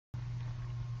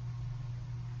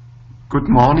Good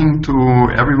morning to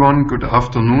everyone, good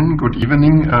afternoon, good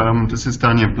evening. This is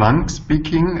Daniel Blank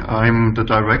speaking. I'm the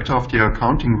director of the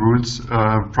Accounting Rules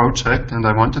project, and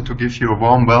I wanted to give you a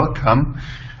warm welcome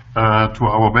to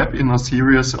our webinar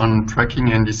series on tracking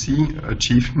NDC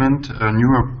achievement,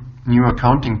 new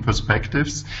accounting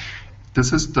perspectives.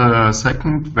 This is the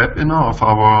second webinar of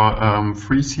our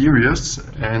free series,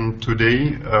 and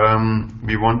today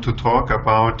we want to talk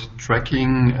about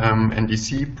tracking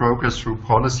NDC progress through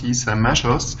policies and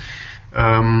measures.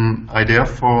 I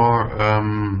therefore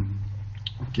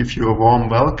give you a warm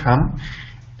welcome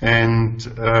and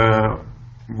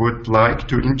would like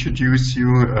to introduce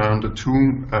you the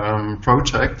two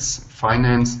projects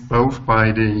financed both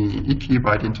by the ICI,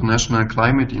 by the International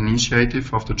Climate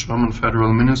Initiative of the German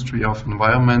Federal Ministry of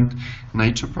Environment,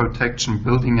 Nature Protection,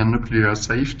 Building and Nuclear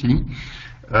Safety.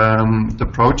 The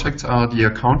projects are the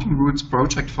Accounting Rules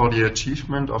project for the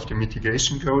achievement of the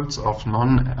mitigation goals of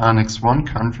non-Annex I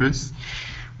countries,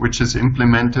 which is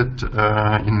implemented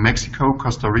in Mexico,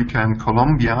 Costa Rica and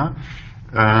Colombia.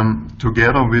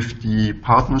 Together with the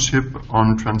Partnership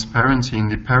on Transparency in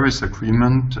the Paris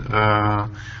Agreement,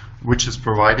 which is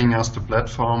providing us the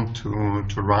platform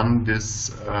to run this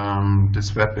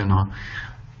webinar.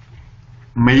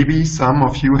 Maybe some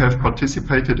of you have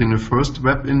participated in the first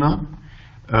webinar,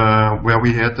 where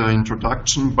we had an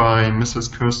introduction by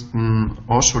Mrs. Kirsten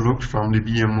Orscholuk from the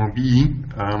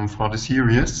BMOB for the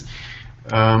series.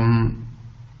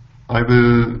 I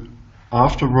will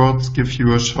afterwards give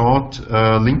you a short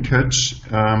linkage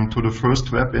to the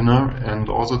first webinar and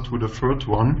also to the third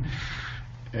one.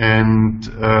 And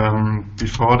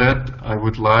before that, I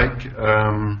would like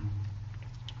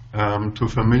to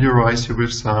familiarize you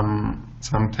with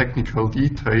some technical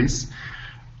details,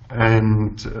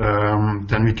 and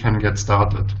then we can get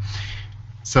started.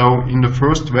 So in the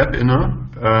first webinar,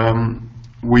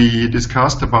 we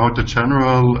discussed about the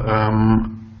general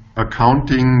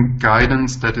accounting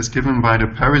guidance that is given by the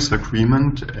Paris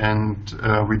Agreement, and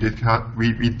we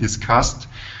discussed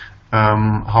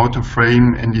how to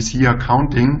frame NDC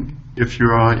accounting. If you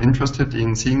are interested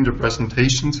in seeing the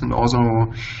presentations and also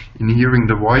in hearing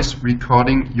the voice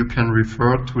recording, you can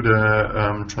refer to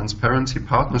the Transparency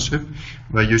Partnership,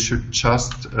 where you should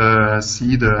just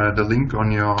see the link on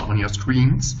your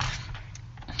screens.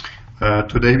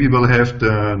 Today we will have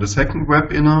the second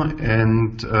webinar,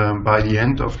 and by the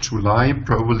end of July,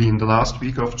 probably in the last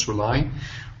week of July,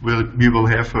 we will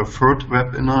have a third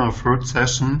webinar, a third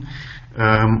session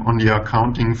on the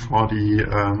accounting for the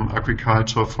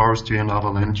agriculture, forestry and other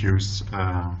land use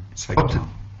sector.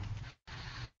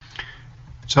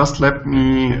 Just let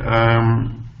me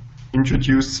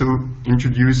introduce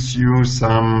you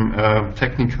some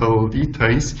technical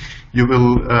details. You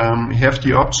will have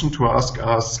the option to ask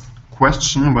us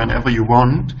question whenever you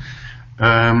want.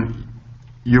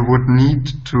 You would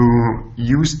need to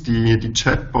use the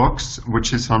chat box,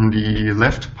 which is on the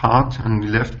left part and the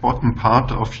left bottom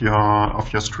part of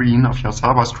your screen, of your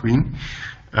server screen.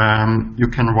 You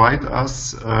can write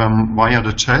us via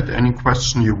the chat any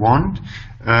question you want.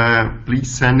 Please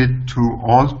send it to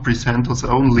all presenters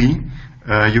only.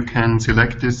 You can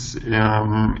select this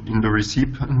in the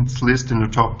recipients list, in the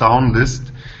drop-down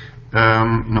list,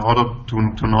 in order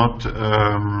to not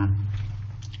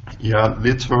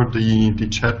litter the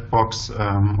chat box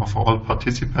of all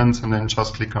participants, and then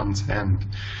just click on send.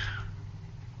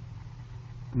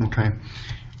 Okay.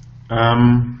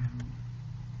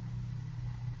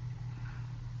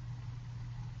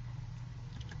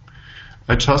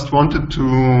 I just wanted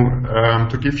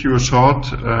to give you a short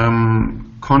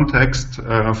context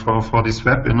for this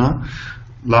webinar.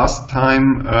 Last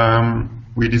time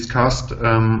we discussed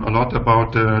a lot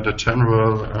about the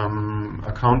general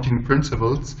accounting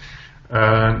principles,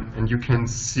 and you can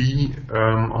see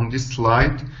on this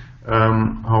slide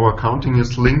how accounting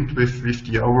is linked with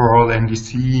the overall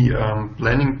NDC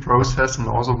planning process, and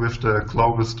also with the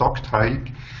global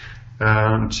stocktake.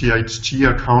 GHG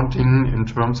accounting in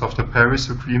terms of the Paris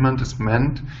Agreement is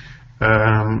meant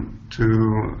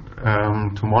to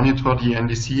monitor the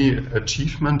NDC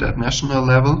achievement at national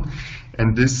level.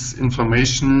 And this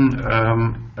information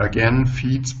again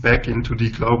feeds back into the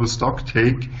global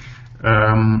stocktake,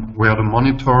 where the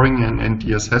monitoring and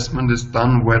the assessment is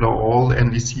done whether all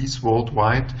NDCs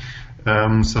worldwide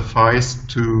suffice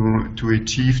to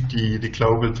achieve the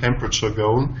global temperature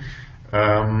goal,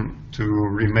 to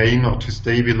remain or to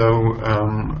stay below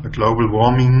a global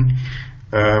warming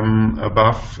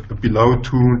below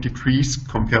 2 degrees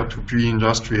compared to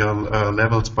pre-industrial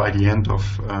levels by the end of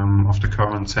the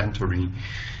current century.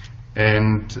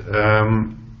 And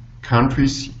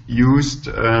countries used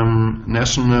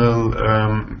national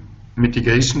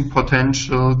mitigation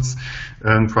potentials,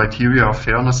 criteria of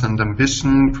fairness and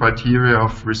ambition, criteria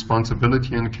of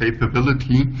responsibility and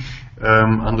capability,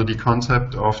 under the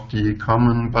concept of the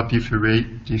common but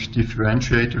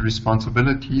differentiated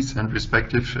responsibilities and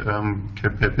respective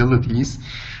capabilities,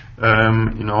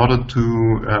 in order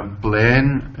to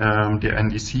plan the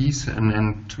NDCs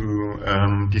and to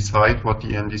decide what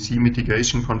the NDC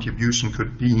mitigation contribution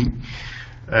could be.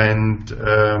 And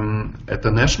at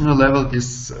the national level,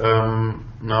 this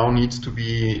now needs to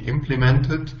be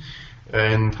implemented.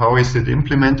 And how is it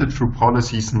implemented? Through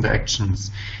policies and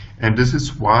actions. And this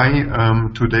is why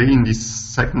today in this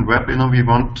second webinar we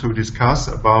want to discuss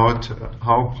about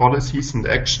how policies and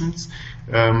actions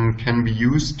can be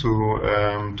used to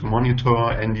monitor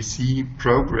NDC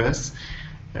progress,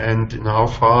 and in how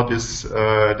far this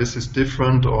is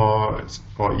different or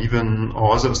even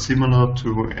also similar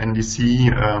to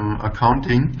NDC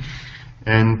accounting.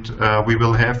 And we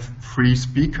will have 3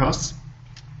 speakers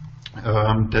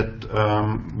that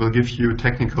will give you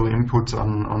technical inputs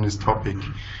on this topic.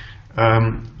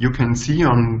 You can see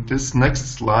on this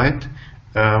next slide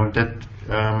that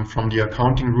from the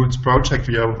Accounting Roots project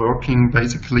we are working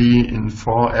basically in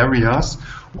 4 areas.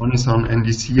 One is on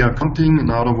NDC accounting,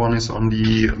 another one is on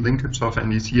the linkage of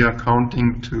NDC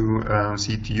accounting to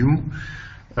CTU,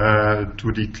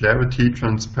 to the clarity,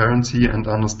 transparency and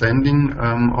understanding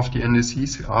of the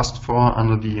NDCs asked for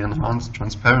under the enhanced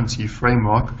transparency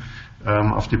framework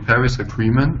of the Paris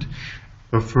Agreement.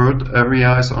 The third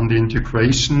area is on the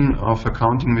integration of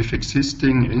accounting with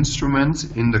existing instruments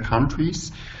in the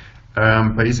countries,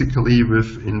 basically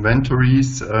with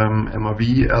inventories,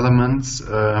 MRV elements,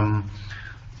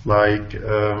 like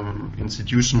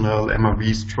institutional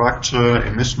MRV structure,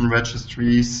 emission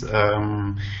registries,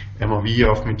 MRV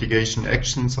of mitigation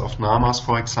actions of NAMAs,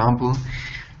 for example.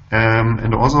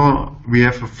 And also we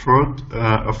have a fourth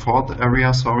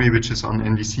area, which is on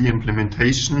NDC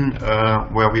implementation,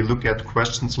 where we look at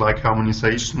questions like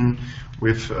harmonization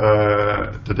with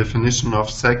the definition of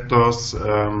sectors,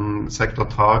 sector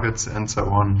targets, and so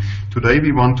on. Today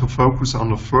we want to focus on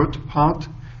the third part,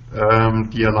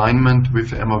 the alignment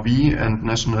with MRV and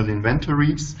national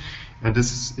inventories, and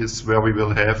this is where we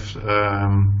will have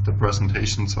the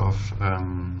presentations of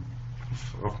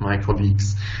my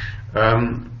colleagues.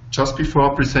 Just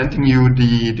before presenting you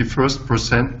the first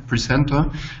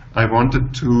presenter, I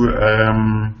wanted to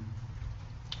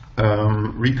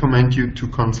recommend you to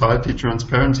consult the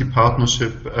Transparency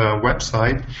Partnership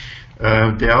website.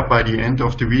 There, by the end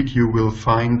of the week, you will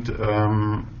find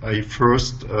a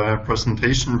first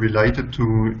presentation related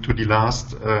to the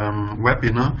last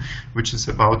webinar, which is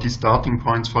about the starting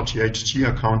points for GHG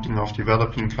accounting of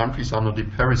developing countries under the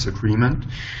Paris Agreement.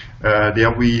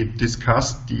 There we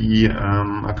discussed the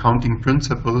accounting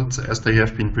principles as they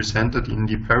have been presented in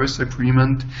the Paris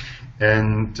Agreement,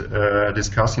 and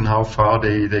discussing how far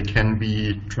they can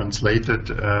be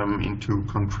translated into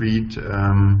concrete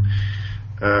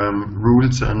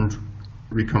rules and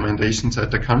recommendations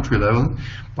at the country level.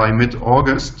 By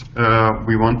mid-August,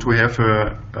 we want to have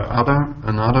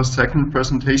another second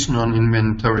presentation on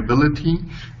inventoriability,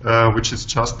 which is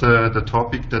just the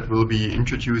topic that will be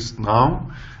introduced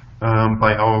now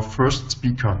by our first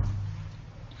speaker.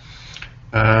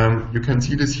 You can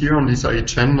see this here on this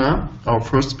agenda. Our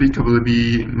first speaker will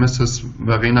be Mrs.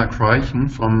 Verena Greichen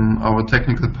from our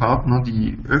technical partner,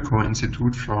 the Öko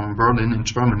Institute from Berlin in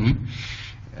Germany.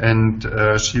 And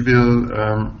she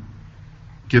will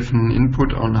give an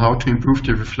input on how to improve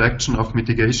the reflection of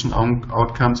mitigation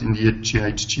outcomes in the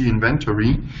GHG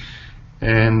inventory.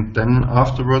 And then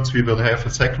afterwards we will have a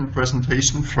second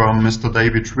presentation from Mr.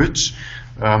 David Rich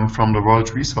from the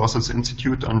World Resources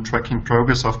Institute on tracking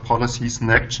progress of policies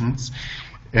and actions.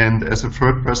 And as a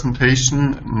third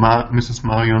presentation, Mrs.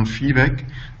 Marion Viehweg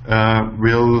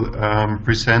will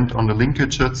present on the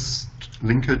linkages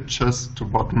to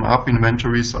bottom-up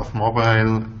inventories of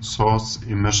mobile source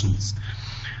emissions.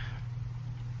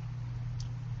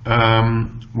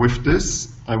 With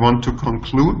this, I want to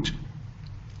conclude,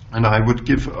 and I would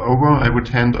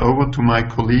hand over to my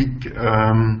colleague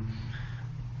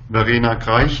Verena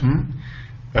Greichen.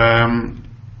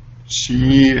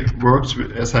 She works,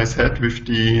 as I said, with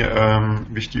the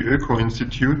Öko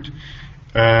Institute.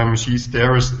 She's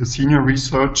there as a senior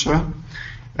researcher.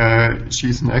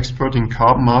 She's an expert in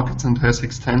carbon markets and has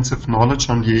extensive knowledge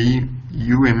on the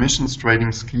EU emissions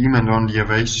trading scheme and on the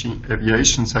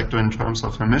aviation sector in terms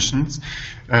of emissions.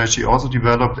 She also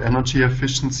developed energy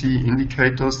efficiency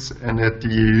indicators and at the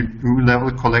EU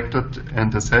level collected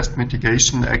and assessed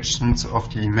mitigation actions of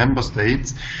the member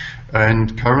states.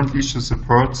 And currently she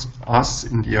supports us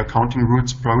in the Accounting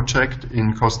Rules project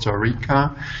in Costa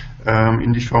Rica,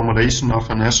 in the formulation of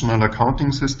a national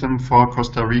accounting system for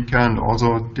Costa Rica, and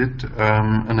also did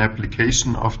an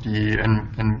application of the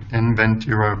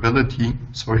inventorability,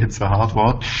 sorry, it's a hard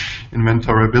word,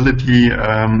 inventorability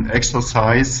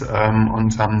exercise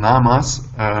on some NAMAs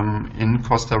in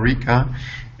Costa Rica.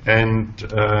 And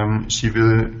she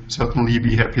will certainly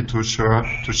be happy to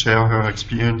share her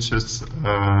experiences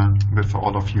with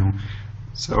all of you.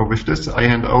 So with this, I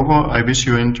hand over. I wish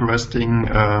you an interesting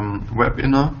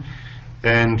webinar,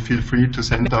 and feel free to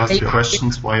send us your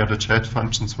questions via the chat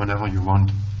functions whenever you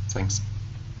want. Thanks.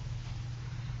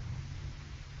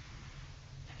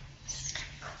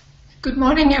 Good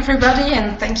morning, everybody,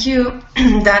 and thank you,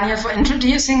 Daniel, for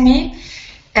introducing me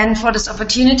and for this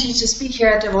opportunity to speak here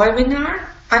at the webinar.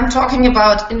 I'm talking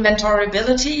about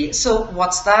inventorability. So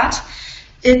what's that?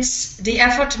 It's the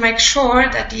effort to make sure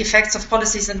that the effects of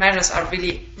policies and measures are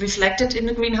really reflected in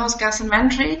the greenhouse gas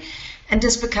inventory. And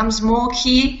this becomes more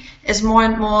key as more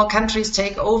and more countries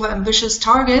take over ambitious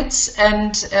targets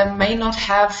and may not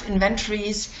have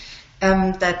inventories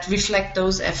that reflect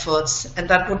those efforts. And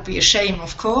that would be a shame,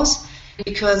 of course,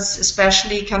 because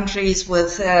especially countries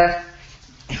with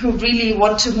who really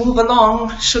want to move along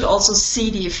should also see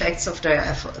the effects of their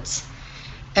efforts.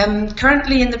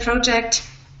 Currently in the project,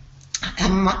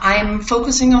 I'm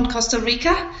focusing on Costa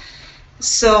Rica,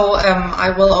 so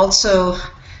I will also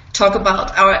talk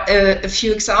about a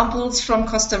few examples from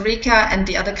Costa Rica and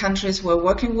the other countries we're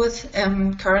working with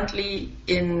currently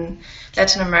in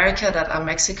Latin America, that are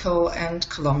Mexico and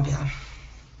Colombia.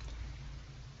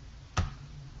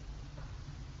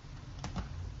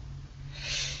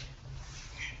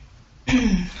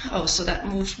 Oh, so that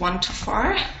moved one too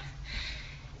far.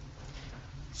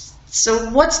 So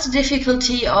what's the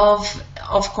difficulty of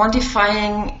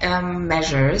quantifying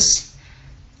measures?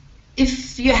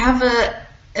 If you have a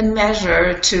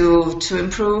measure to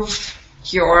improve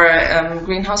your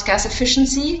greenhouse gas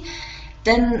efficiency,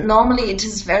 then normally it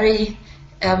is very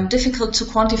difficult to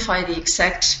quantify the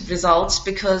exact results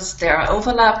because there are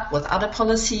overlap with other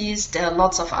policies, there are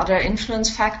lots of other influence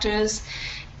factors,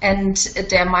 and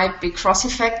there might be cross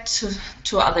effect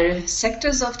to other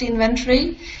sectors of the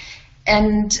inventory.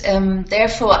 And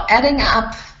therefore, adding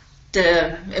up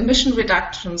the emission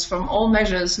reductions from all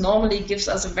measures normally gives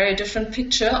us a very different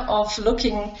picture of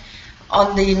looking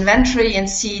on the inventory and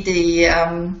see the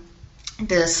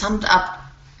summed up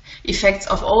effects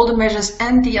of all the measures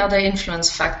and the other influence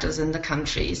factors in the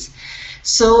countries.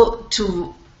 So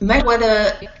to measure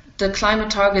whether the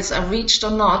climate targets are reached or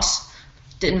not,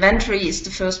 the inventory is the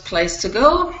first place to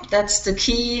go. That's the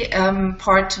key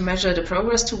part to measure the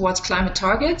progress towards climate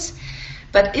targets.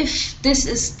 But if this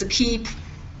is the key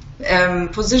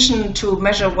position to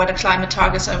measure whether climate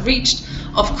targets are reached,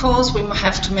 of course we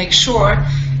have to make sure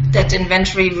that the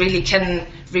inventory really can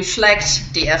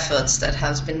reflect the efforts that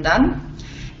has been done.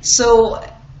 So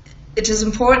it is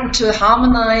important to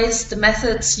harmonize the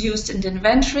methods used in the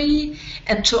inventory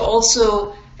and to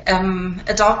also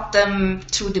adopt them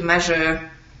to the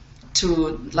measurement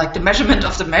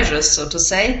of the measures, so to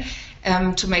say,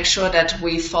 to make sure that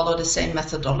we follow the same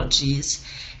methodologies.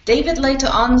 David later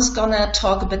on is going to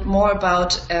talk a bit more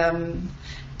about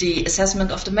the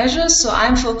assessment of the measures, so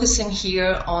I'm focusing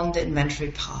here on the inventory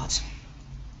part.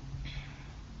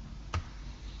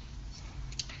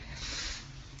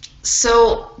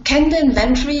 So can the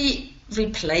inventory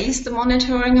replace the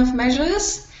monitoring of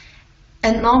measures?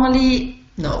 And normally,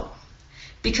 no.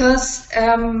 Because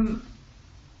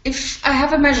if I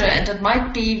have a measure and it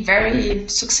might be very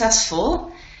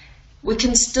successful, we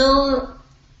can still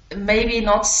maybe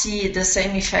not see the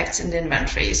same effects in the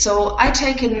inventory. So I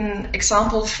take an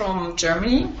example from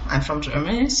Germany. I'm from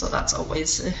Germany, so that's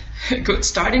always a good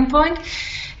starting point.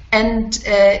 And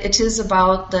it is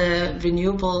about the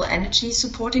renewable energy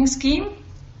supporting scheme.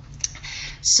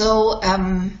 So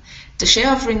the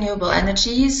share of renewable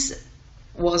energies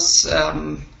was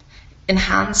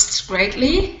enhanced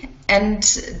greatly, and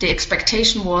the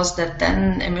expectation was that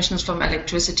then emissions from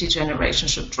electricity generation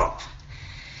should drop.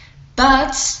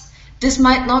 But this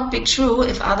might not be true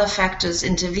if other factors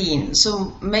intervene.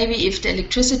 So maybe if the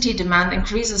electricity demand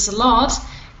increases a lot,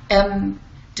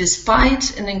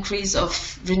 despite an increase of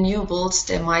renewables,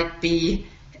 there might be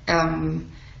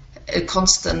a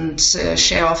constant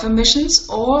share of emissions,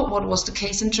 or what was the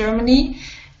case in Germany,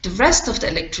 the rest of the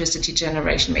electricity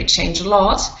generation may change a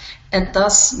lot and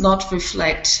thus not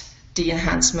reflect the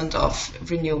enhancement of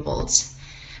renewables.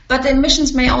 But the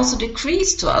emissions may also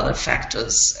decrease to other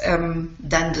factors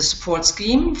than the support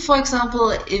scheme. For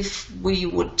example, if we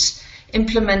would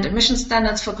implement emission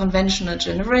standards for conventional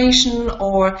generation,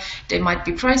 or there might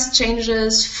be price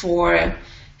changes for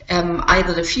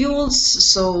either the fuels,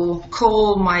 so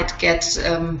coal might get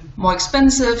more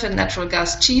expensive and natural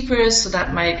gas cheaper, so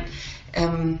that might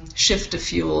shift the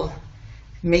fuel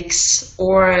mix,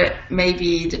 or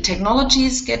maybe the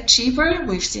technologies get cheaper.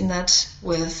 We've seen that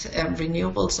with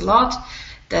renewables a lot,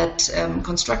 that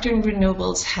constructing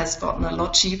renewables has gotten a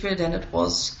lot cheaper than it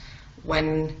was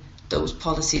when those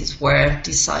policies were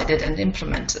decided and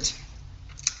implemented.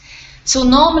 So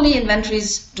normally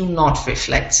inventories do not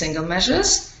reflect single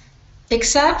measures,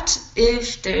 except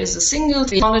if there is a single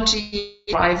technology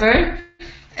driver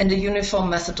and a uniform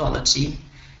methodology.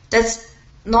 That's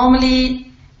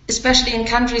normally, especially in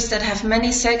countries that have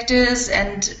many sectors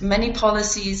and many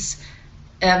policies,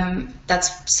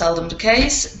 that's seldom the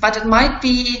case, but it might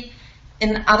be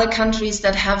in other countries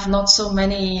that have not so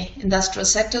many industrial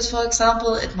sectors, for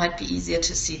example, it might be easier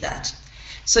to see that.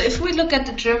 So if we look at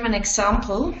the German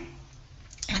example,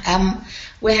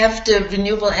 we have the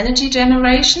renewable energy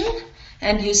generation,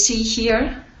 and you see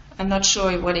here, I'm not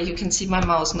sure whether you can see my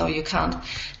mouse, no you can't.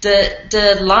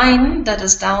 The line that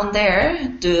is down there,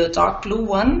 the dark blue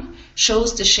one,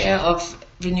 shows the share of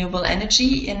renewable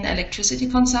energy in electricity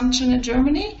consumption in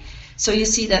Germany. So you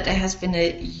see that there has been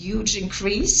a huge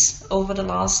increase over the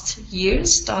last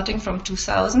years, starting from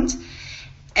 2000.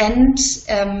 And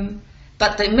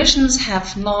but the emissions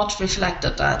have not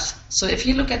reflected that. So if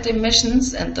you look at the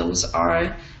emissions, and those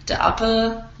are the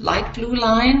upper light blue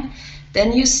line,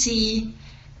 then you see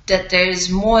that there is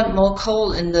more and more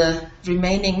coal in the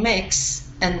remaining mix,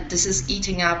 and this is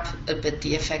eating up a bit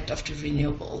the effect of the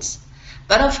renewables.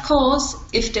 But of course,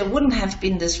 if there wouldn't have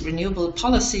been this renewable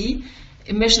policy,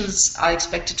 emissions are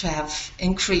expected to have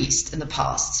increased in the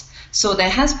past. So there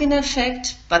has been an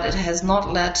effect, but it has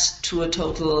not led to a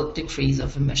total decrease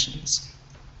of emissions.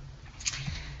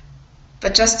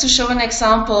 But just to show an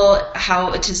example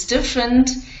how it is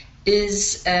different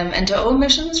is NTO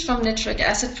emissions from nitric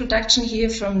acid production here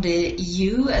from the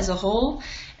EU as a whole.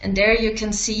 And there you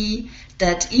can see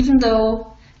that even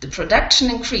though the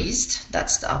production increased,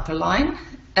 that's the upper line,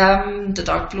 the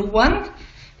dark blue one,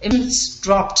 emissions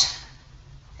dropped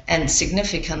and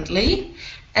significantly.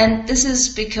 And this is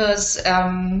because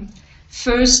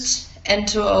first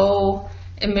N2O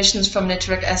emissions from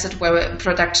nitric acid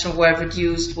production were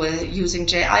reduced with using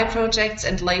JI projects,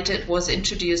 and later it was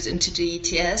introduced into the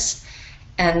ETS,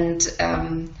 and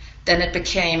then it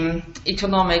became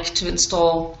economic to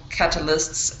install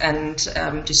catalysts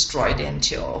and destroy the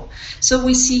NTO. So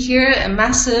we see here a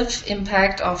massive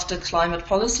impact of the climate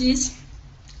policies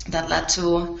that led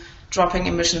to dropping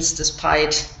emissions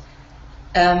despite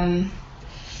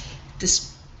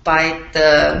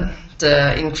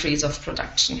the increase of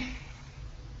production.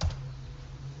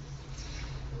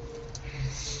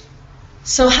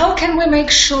 So how can we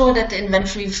make sure that the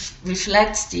inventory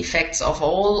reflects the effects of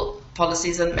all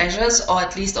policies and measures, or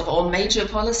at least of all major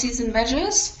policies and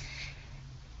measures?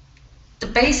 The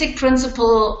basic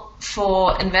principle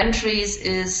for inventories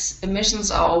is emissions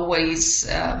are always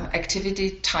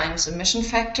activity times emission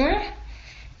factor,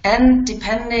 and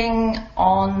depending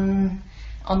on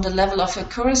the level of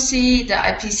accuracy, the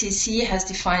IPCC has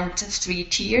defined 3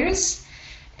 tiers.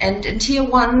 And in tier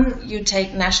 1, you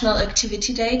take national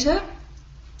activity data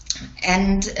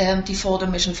and default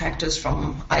emission factors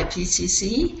from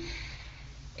IPCC.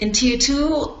 In tier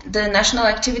 2, the national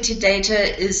activity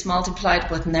data is multiplied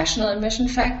with national emission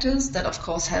factors that of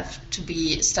course have to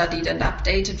be studied and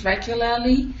updated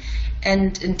regularly.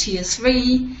 And in tier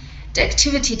 3, the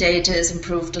activity data is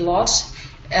improved a lot.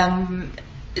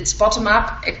 It's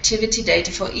bottom-up activity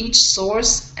data for each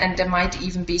source, and there might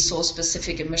even be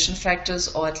source-specific emission factors,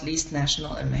 or at least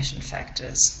national emission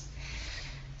factors.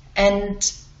 And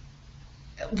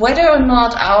whether or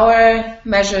not our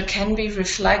measure can be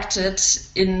reflected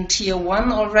in tier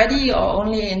 1 already, or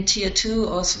only in tier 2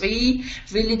 or 3,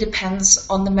 really depends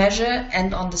on the measure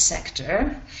and on the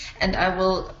sector. And I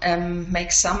will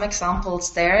make some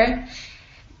examples there,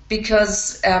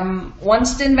 because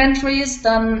once the inventory is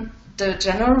done, the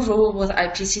general rule with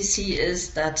IPCC is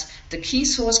that the key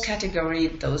source category,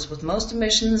 those with most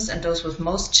emissions and those with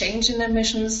most change in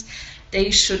emissions,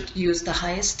 they should use the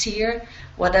highest tier,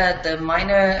 whether the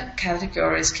minor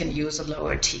categories can use a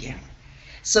lower tier.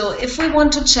 So if we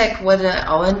want to check whether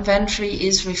our inventory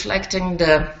is reflecting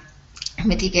the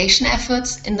mitigation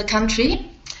efforts in the country,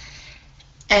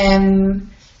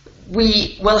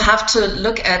 we will have to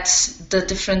look at the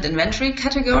different inventory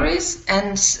categories,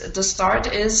 and the start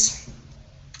is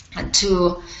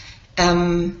to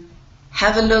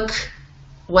have a look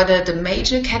whether the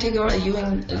major category are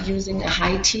using a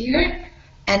high tier,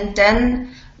 and then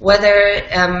whether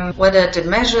the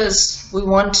measures we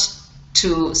want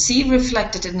to see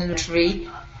reflected in the inventory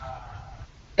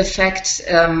affect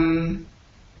a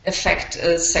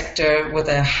sector with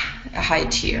a high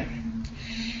tier.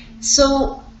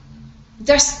 So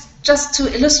there's just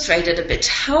to illustrate it a bit,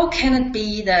 how can it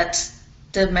be that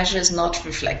the measure is not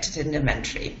reflected in the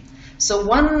inventory? So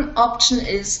one option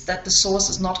is that the source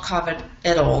is not covered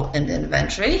at all in the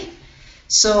inventory.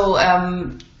 So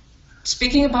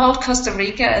speaking about Costa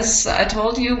Rica, as I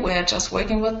told you, we're just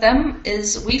working with them,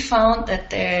 is we found that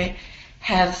they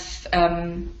have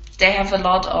a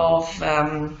lot of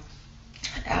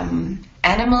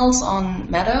animals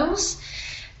on meadows,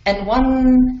 and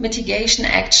one mitigation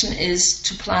action is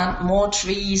to plant more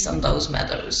trees on those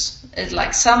meadows.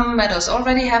 Like some meadows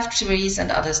already have trees and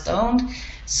others don't,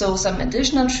 so some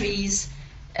additional trees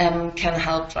can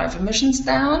help drive emissions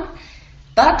down,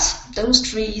 but those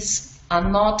trees are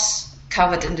not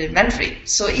covered in the inventory.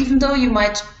 So even though you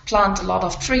might plant a lot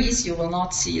of trees, you will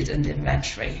not see it in the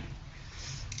inventory.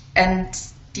 And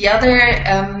the other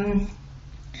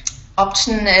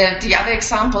option, the other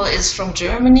example is from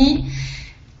Germany.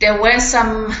 There were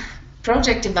some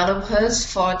project developers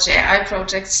for JI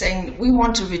projects saying, we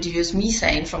want to reduce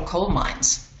methane from coal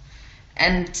mines.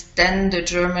 And then the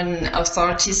German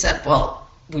authorities said, well,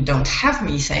 we don't have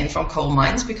methane from coal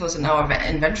mines because in our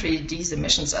inventory these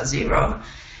emissions are zero.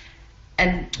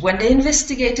 And when they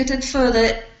investigated it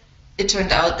further, it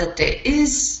turned out that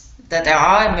there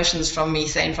are emissions from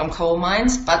methane from coal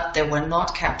mines, but they were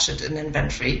not captured in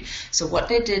inventory. So what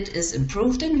they did is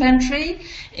improve the inventory,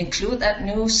 include that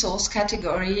new source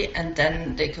category, and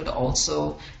then they could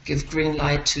also give green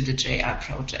light to the JI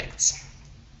projects.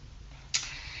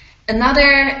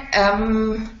 Another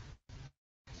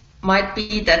might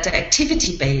be that the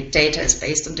activity data is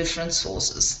based on different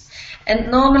sources. And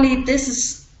normally this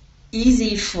is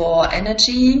easy for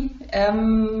energy,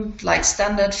 like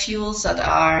standard fuels that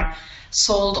are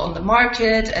sold on the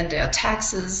market, and there are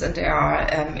taxes and there are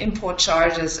import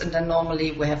charges, and then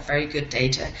normally we have very good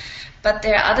data. But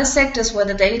there are other sectors where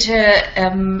the data,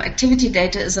 activity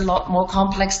data is a lot more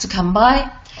complex to come by.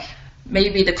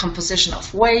 Maybe the composition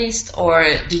of waste or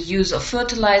the use of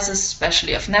fertilizers,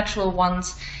 especially of natural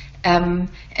ones. And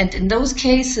in those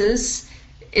cases,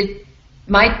 it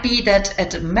might be that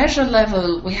at a measure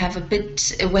level we have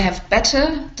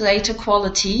better data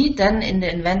quality than in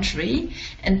the inventory,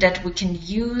 and that we can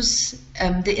use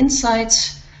the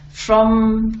insights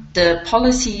from the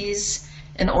policies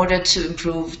in order to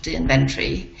improve the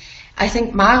inventory. I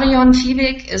think Marion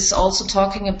Fiebig is also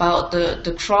talking about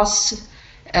the cross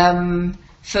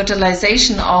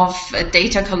fertilization of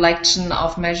data collection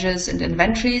of measures and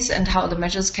inventories, and how the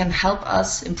measures can help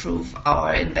us improve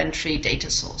our inventory data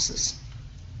sources.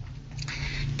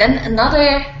 Then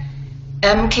another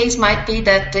case might be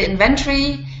that the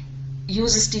inventory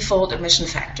uses default emission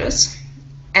factors,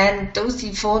 and those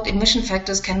default emission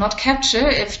factors cannot capture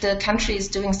if the country is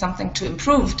doing something to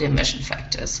improve the emission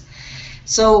factors.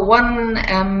 So one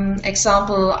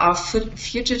example are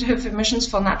fugitive emissions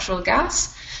for natural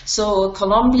gas. So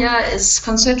Colombia is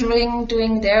considering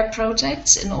doing their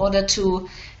projects in order to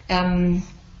have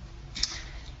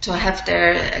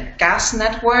their gas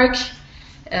network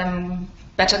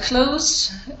better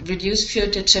closed, reduce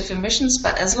fugitive emissions,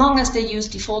 but as long as they use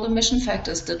default emission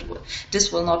factors,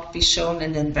 this will not be shown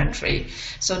in the inventory.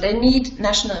 So they need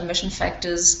national emission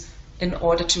factors in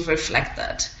order to reflect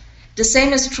that. The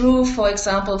same is true, for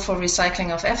example, for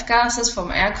recycling of F-gases from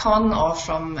aircon or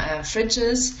from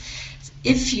fridges.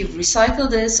 If you recycle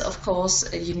this, of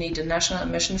course, you need a national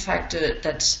emission factor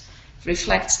that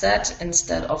reflects that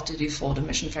instead of the default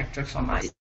emission factor from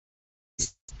ICE.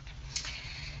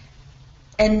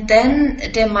 And then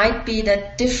there might be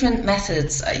that different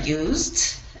methods are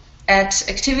used at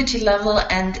activity level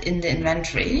and in the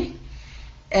inventory.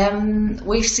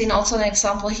 We've seen also an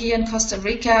example here in Costa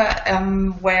Rica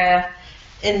where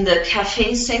in the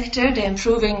cafe sector they're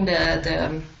improving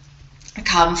the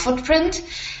carbon footprint,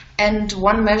 and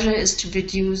one measure is to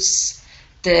reduce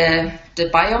the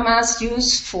biomass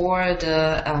use for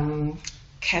the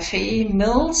cafe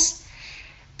mills.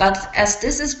 But as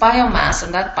this is biomass,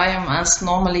 and that biomass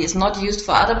normally is not used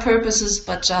for other purposes,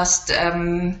 but just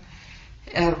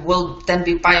will then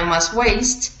be biomass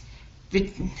waste,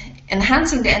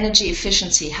 enhancing the energy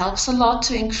efficiency helps a lot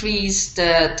to increase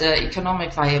the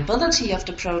economic viability of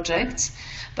the projects,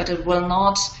 but it will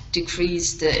not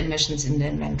decrease the emissions in the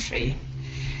inventory.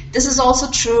 This is also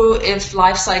true if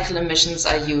life cycle emissions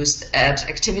are used at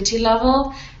activity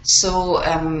level. So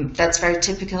that's very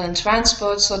typical in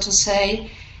transport, so to say.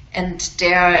 And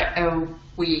there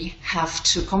we have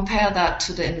to compare that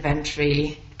to the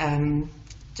inventory,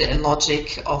 the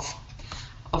logic of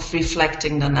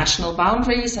reflecting the national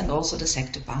boundaries and also the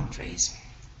sector boundaries.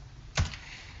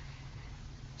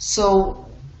 So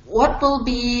what will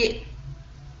be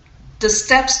the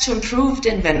steps to improve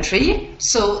the inventory?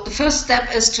 So the first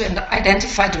step is to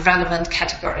identify the relevant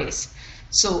categories.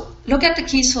 So look at the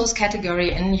key source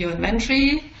category in your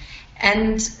inventory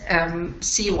and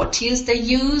see what tiers they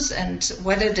use and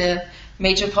whether the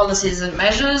major policies and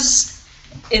measures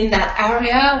in that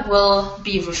area will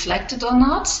be reflected or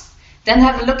not. Then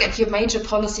have a look at your major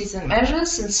policies and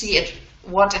measures and see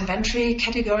what inventory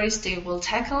categories they will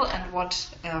tackle and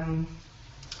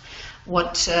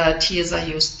what tiers are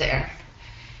used there.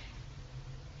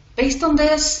 Based on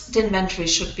this, the inventory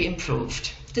should be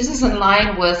improved. This is in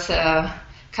line with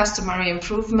customary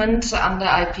improvement under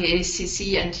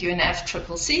IPACC and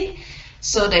UNFCCC,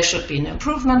 so there should be an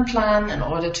improvement plan in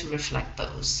order to reflect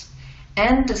those.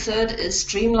 And the third is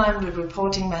streamline the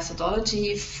reporting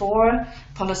methodology for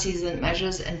policies and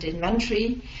measures and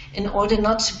inventory in order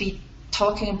not to be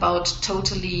talking about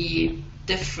totally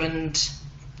different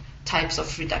types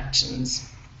of reductions.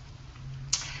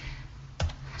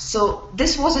 So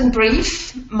this was in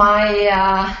brief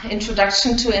my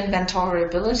introduction to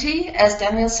inventoriability. As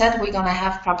Daniel said, we're going to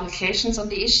have publications on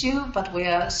the issue, but we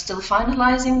are still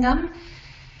finalizing them.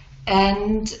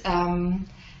 And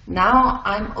now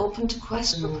I'm open to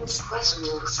questions.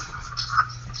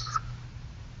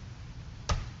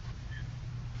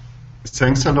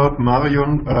 Thanks a lot,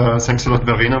 Marion. Thanks a lot,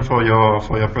 Verena, for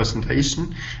your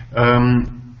presentation.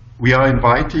 We are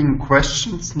inviting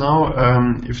questions now.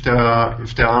 If there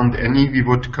aren't any, we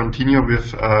would continue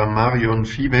with Marion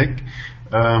feedback.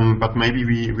 But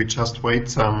maybe we just wait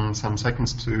some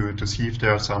seconds to see if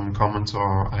there are some comments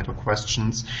or either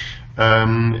questions.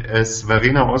 As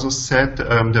Verena also said,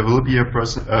 there will be a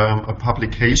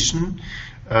publication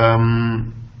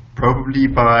probably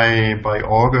by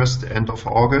August, end of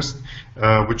August,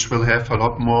 which will have a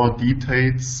lot more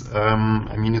details.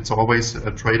 I mean, it's always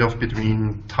a trade-off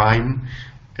between time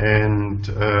and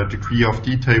degree of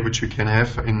detail which you can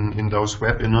have in those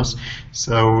webinars.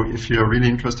 So if you're really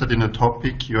interested in a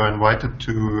topic, you are invited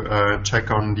to check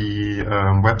on the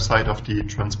website of the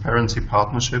Transparency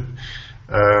Partnership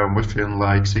within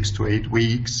like 6 to 8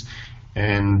 weeks.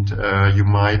 And you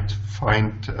might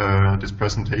find this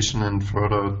presentation and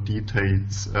further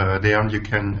details there, and you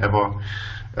can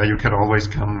always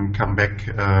come back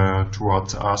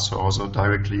towards us, or also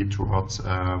directly towards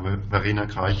Verena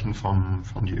Greichen from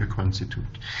the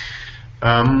Öko-Institut.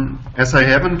 As I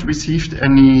haven't received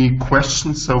any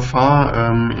questions so far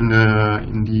in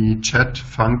the chat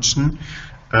function,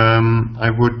 I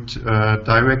would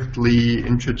directly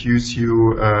introduce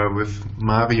you with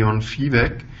Marion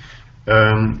Fiewek.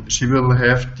 She will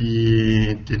have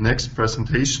the next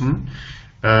presentation.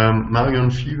 Marion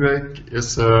Fiewek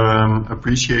is an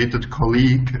appreciated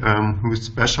colleague who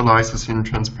specializes in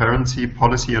transparency,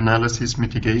 policy analysis,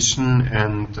 mitigation,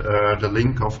 and the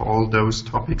link of all those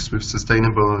topics with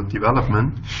sustainable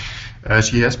development.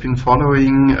 She has been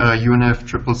following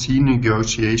UNFCCC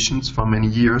negotiations for many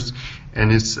years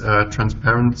and its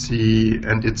transparency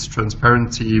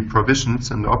provisions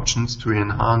and options to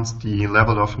enhance the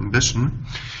level of ambition.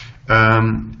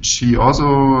 She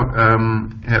also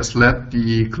has led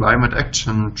the Climate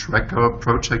Action Tracker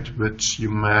project, which you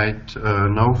might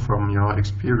know from your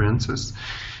experiences,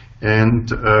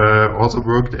 and also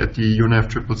worked at the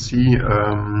UNFCCC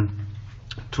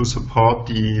to support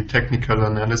the technical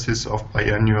analysis of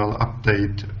biannual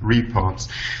update reports.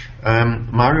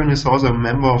 Marion is also a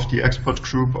member of the expert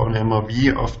group on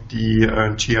MRV of the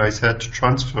GIZ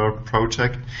transfer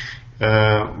project,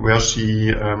 where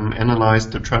she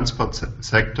analyzed the transport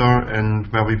sector, and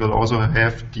where we will also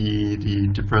have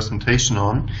the presentation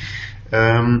on.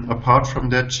 Apart from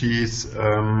that, she is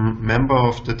member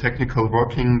of the technical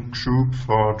working group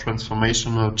for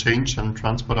transformational change and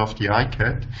transport of the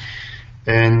ICAT.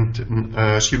 And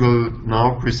she will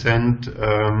now present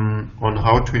on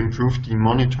how to improve the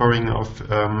monitoring of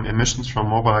emissions from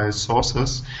mobile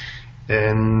sources,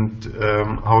 and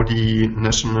how the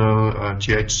national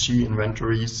GHG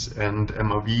inventories and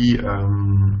MRV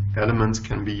elements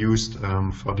can be used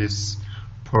for these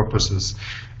purposes.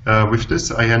 With this,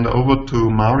 I hand over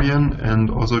to Marion and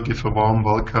also give a warm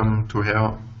welcome to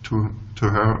her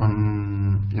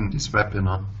in this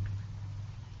webinar.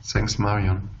 Thanks,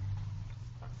 Marion.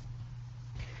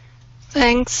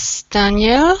 Thanks,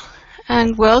 Daniel,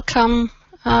 and welcome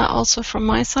also from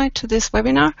my side to this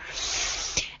webinar.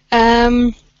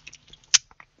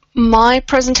 My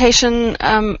presentation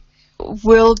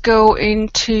will go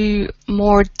into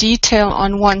more detail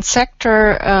on one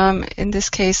sector, in this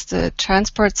case the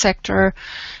transport sector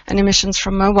and emissions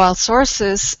from mobile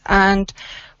sources, and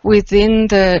within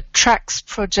the TRACS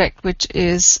project, which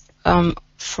is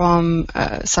from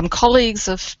some colleagues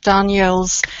of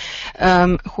Daniel's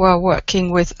who are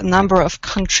working with a number of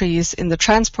countries in the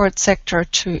transport sector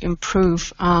to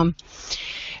improve or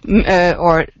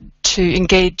to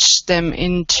engage them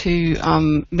into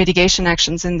mitigation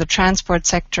actions in the transport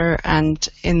sector, and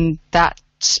in that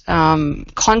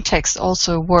context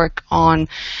also work on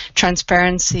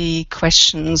transparency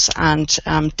questions and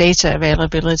data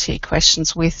availability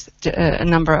questions with a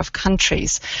number of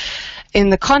countries. In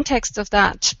the context of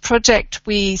that project,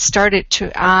 we started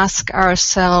to ask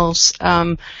ourselves,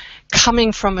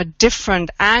 coming from a different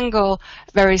angle,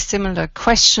 very similar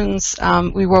questions.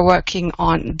 We were working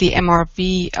on the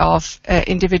MRV of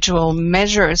individual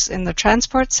measures in the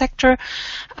transport sector,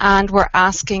 and we're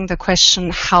asking the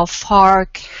question, how far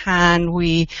can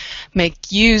we make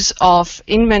use of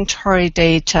inventory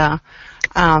data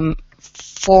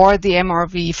for the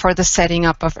MRV, for the setting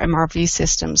up of MRV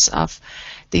systems of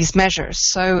these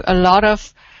measures. So a lot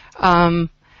of,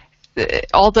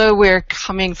 although we're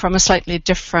coming from a slightly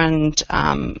different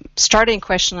starting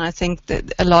question, I think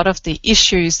that a lot of the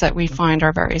issues that we find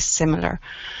are very similar.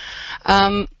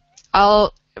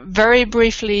 I'll very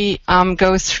briefly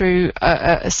go through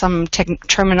some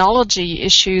terminology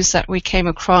issues that we came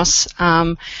across,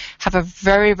 have a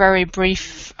very, very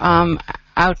brief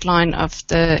outline of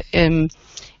the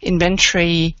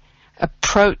inventory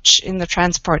approach in the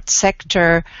transport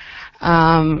sector,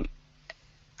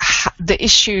 the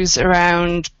issues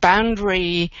around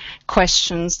boundary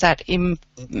questions that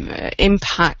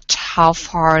impact how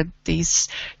far these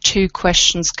two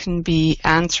questions can be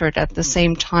answered at the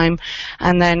same time,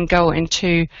 and then go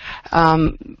into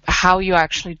how you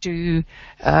actually do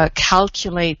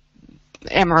calculate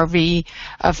MRV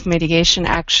of mitigation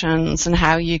actions, and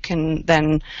how you can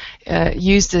then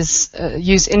use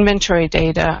inventory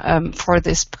data for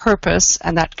this purpose,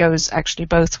 and that goes actually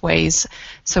both ways.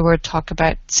 So we'll talk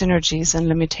about synergies and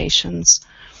limitations.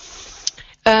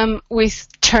 In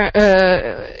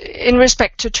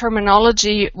respect to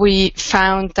terminology, we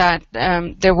found that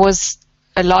there was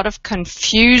a lot of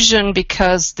confusion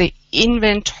because the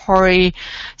inventory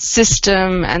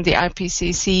system and the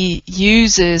IPCC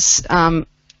uses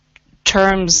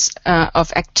terms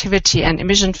of activity and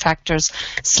emission factors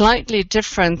slightly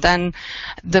different than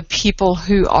the people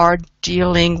who are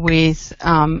dealing with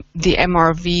the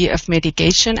MRV of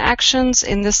mitigation actions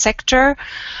in the sector.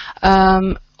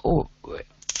 Under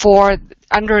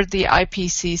the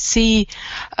IPCC,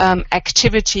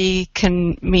 activity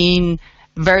can mean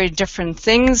very different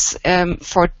things.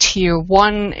 For tier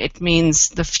 1, it means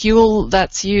the fuel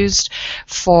that's used.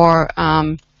 For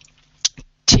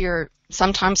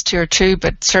sometimes tier 2,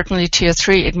 but certainly tier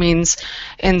 3, it means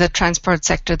in the transport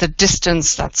sector the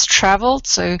distance that's traveled.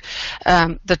 So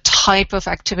the type of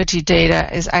activity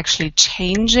data is actually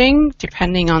changing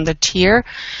depending on the tier.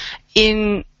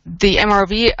 In the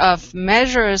MRV of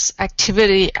measures,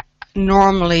 activity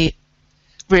normally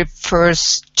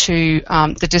refers to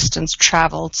the distance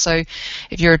traveled. So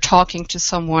if you're talking to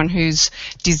someone who's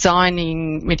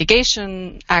designing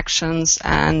mitigation actions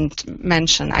and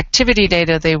mention activity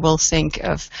data, they will think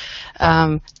of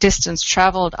distance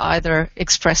traveled either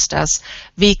expressed as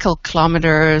vehicle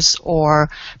kilometers or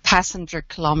passenger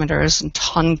kilometers and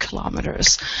ton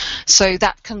kilometers. So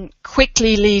that can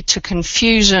quickly lead to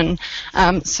confusion.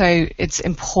 So it's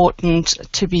important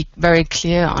to be very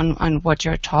clear on what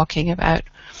you're talking about.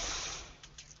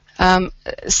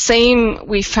 Same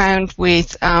we found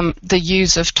with the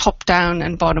use of top-down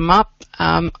and bottom-up.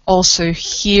 Also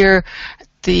here,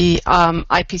 the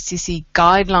IPCC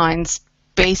guidelines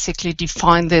basically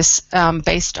define this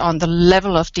based on the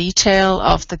level of detail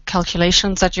of the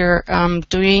calculations that you're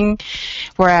doing,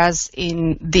 whereas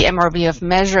in the MRV of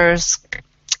measures,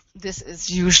 this is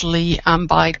usually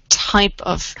by type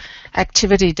of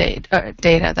activity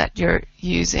data that you're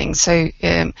using. So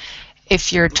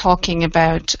if you're talking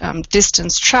about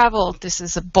distance traveled, this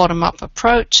is a bottom-up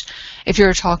approach. If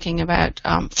you're talking about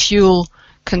fuel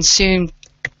consumed,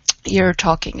 you're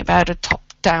talking about a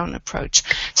top-down approach.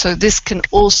 So this can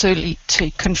also lead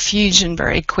to confusion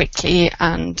very quickly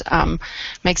and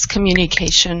makes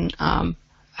communication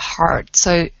hard.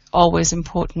 So always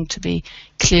important to be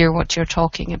clear what you're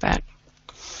talking about.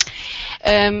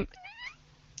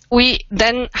 We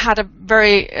then had a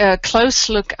very close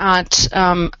look at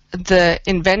the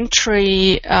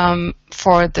inventory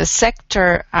for the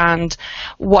sector and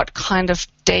what kind of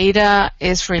data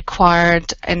is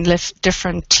required in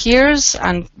different tiers.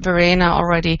 And Verena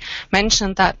already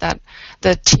mentioned that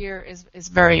the tier is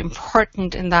very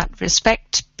important in that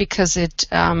respect, because it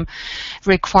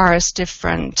requires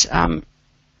different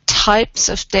types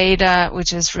of data,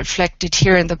 which is reflected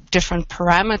here in the different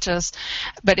parameters,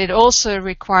 but it also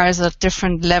requires a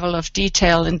different level of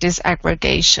detail in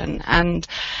disaggregation. And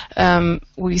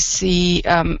we see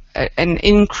an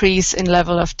increase in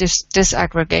level of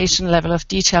disaggregation, level of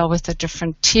detail with the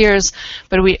different tiers,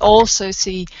 but we also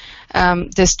see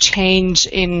this change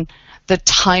in the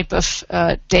type of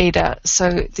data, so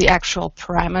the actual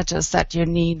parameters that you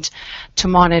need to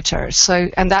monitor. So,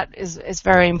 and that is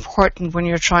very important when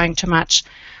you're trying to match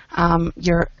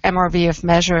your MRV of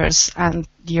measures and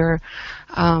your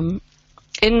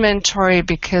inventory,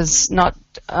 because not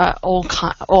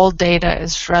all data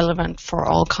is relevant for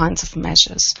all kinds of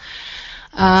measures.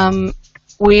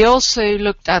 We also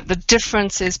looked at the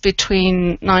differences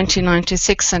between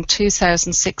 1996 and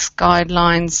 2006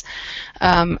 guidelines,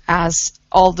 as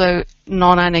although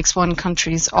non-Annex 1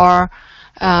 countries are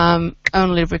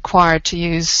only required to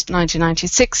use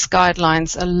 1996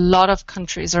 guidelines, a lot of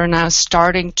countries are now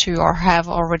starting to or have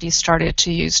already started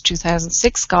to use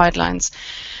 2006 guidelines.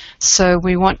 So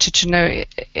we wanted to know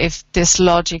if this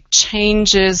logic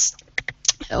changes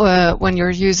when you're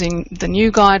using the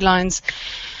new guidelines.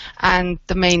 And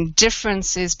the main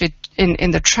difference is in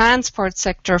the transport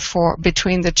sector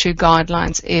between the two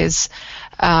guidelines is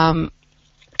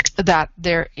that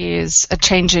there is a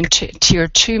change in Tier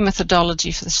 2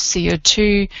 methodology for the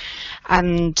CO2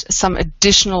 and some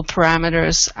additional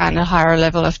parameters and a higher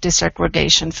level of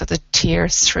disaggregation for the Tier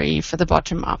 3 for the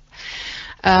bottom up.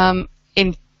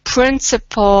 In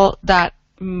principle, that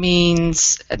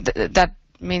means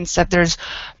that there's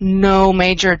no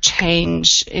major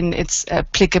change in its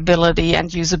applicability and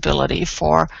usability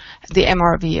for the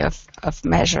MRV of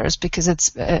measures, because it's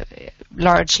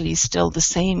largely still the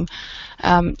same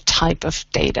type of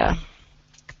data.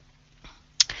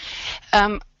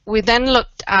 We then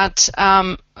looked at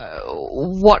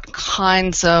what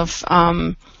kinds of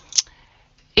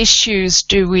issues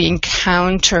do we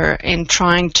encounter in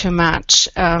trying to match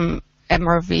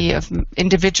MRV of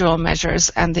individual measures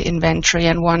and the inventory,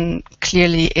 and one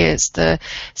clearly is the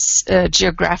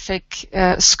geographic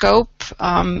scope.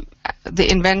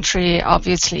 The inventory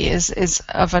obviously is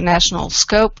of a national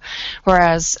scope,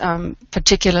 whereas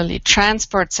particularly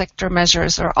transport sector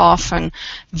measures are often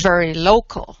very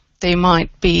local. They might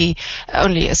be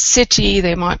only a city,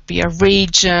 they might be a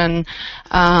region,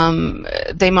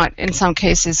 they might in some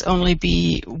cases only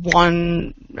be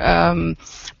one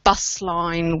bus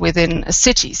line within a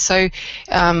city. So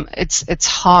it's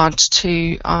hard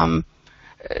to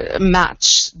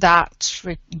match that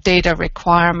data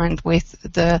requirement with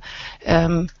the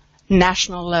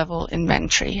national level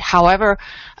inventory. However,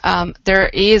 there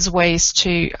is ways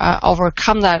to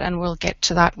overcome that, and we'll get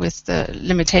to that with the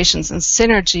limitations and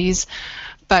synergies.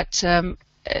 But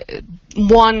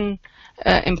one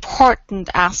important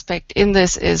aspect in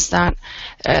this is that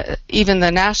even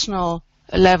the national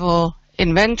level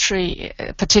inventory,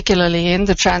 particularly in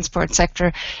the transport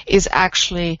sector, is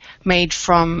actually made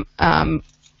from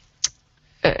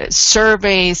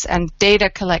surveys and data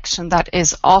collection that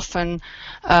is often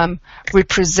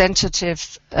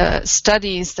representative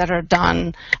studies that are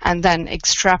done and then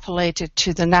extrapolated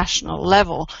to the national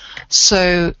level.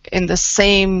 So in the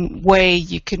same way,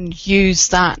 you can use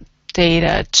that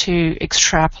data to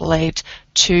extrapolate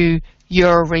to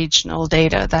your regional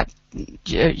data that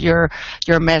your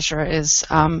measure is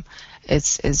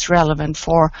relevant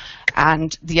for.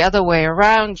 And the other way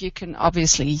around, you can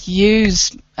obviously use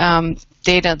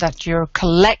data that you're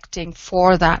collecting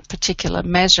for that particular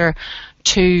measure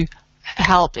to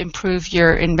help improve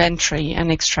your inventory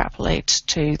and extrapolate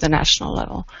to the national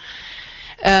level.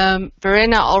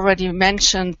 Verena already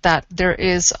mentioned that there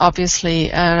is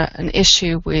obviously an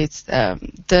issue with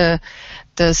the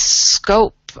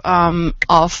scope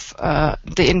of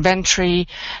the inventory.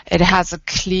 It has a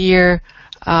clear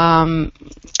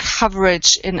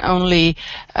coverage in only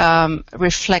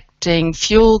reflecting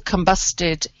fuel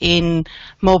combusted in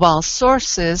mobile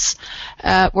sources,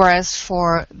 whereas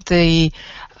for the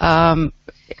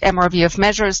MRV of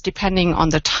measures, depending on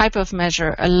the type of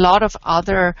measure, a lot of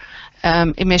other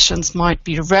emissions might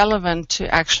be relevant to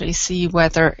actually see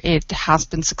whether it has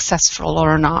been successful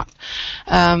or not.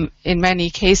 In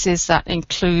many cases, that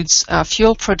includes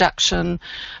fuel production,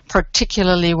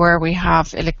 particularly where we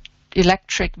have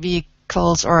electric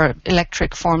vehicles or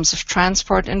electric forms of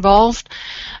transport involved.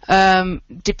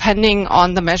 Depending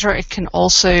on the measure, it can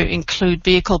also include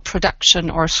vehicle production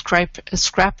or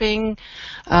scrapping,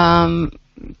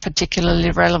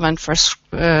 particularly relevant for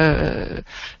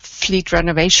fleet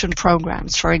renovation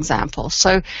programs, for example.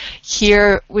 So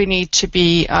here we need to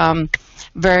be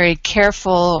very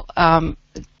careful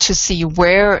to see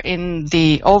where in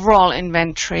the overall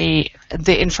inventory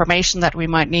the information that we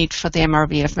might need for the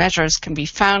MRVF measures can be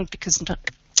found, because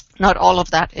not all of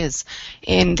that is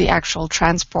in the actual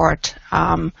transport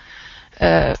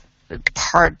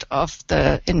part of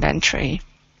the inventory.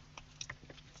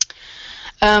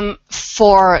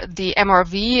 For the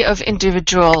MRV of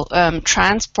individual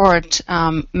transport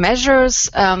measures,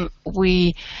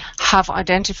 we have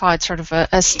identified sort of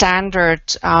a standard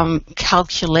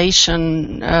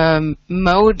calculation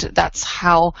mode. That's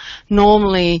how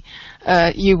normally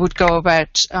you would go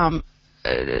about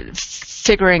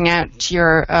figuring out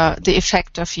your the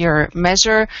effect of your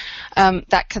measure.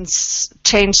 That can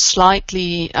change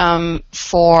slightly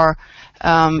for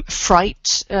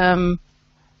freight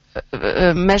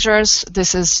measures.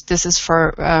 This is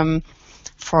for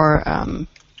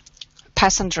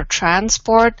passenger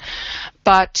transport,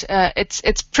 but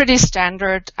it's pretty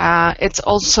standard. It's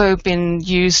also been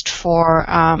used for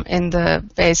in the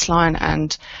baseline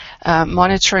and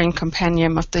monitoring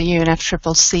compendium of the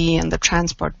UNFCCC and the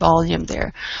transport volume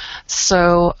there.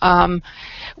 So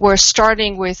we're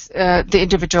starting with the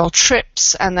individual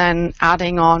trips and then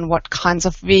adding on what kinds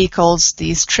of vehicles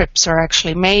these trips are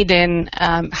actually made in,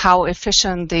 how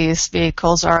efficient these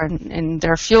vehicles are in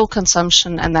their fuel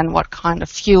consumption, and then what kind of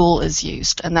fuel is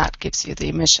used, and that gives you the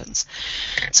emissions.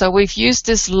 So we've used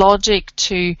this logic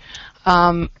to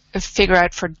figure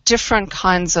out for different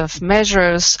kinds of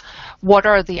measures what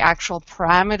are the actual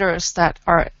parameters that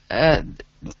are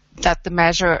that the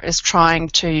measure is trying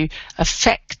to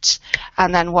affect,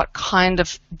 and then what kind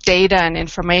of data and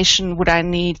information would I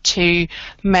need to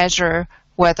measure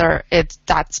whether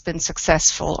that's been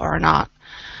successful or not.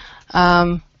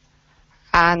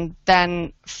 And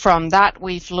then from that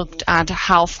we've looked at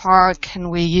how far can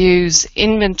we use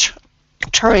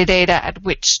inventory data at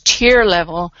which tier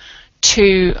level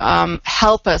to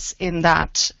help us in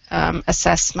that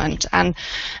assessment. And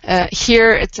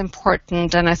here it's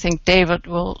important, and I think David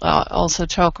will also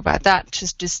talk about that, to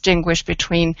distinguish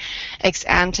between ex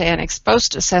ante and ex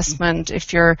post assessment.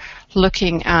 If you're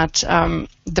looking at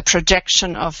the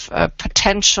projection of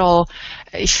potential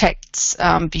effects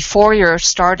before you're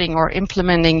starting or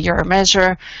implementing your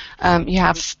measure, you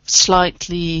have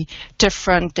slightly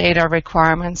different data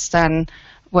requirements than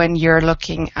when you're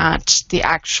looking at the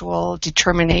actual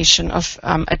determination of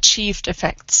achieved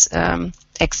effects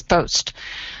ex post.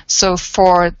 So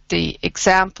for the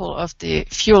example of the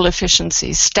fuel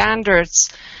efficiency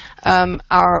standards,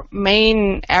 our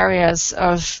main areas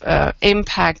of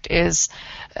impact is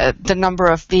the number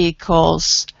of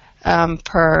vehicles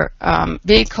per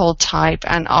vehicle type,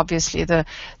 and obviously the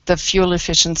fuel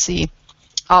efficiency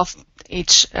of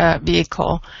each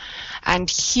vehicle. And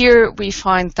here we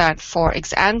find that for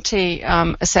ex ante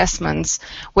assessments,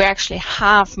 we actually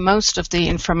have most of the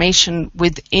information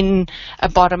within a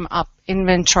bottom-up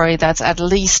inventory that's at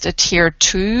least a tier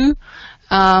 2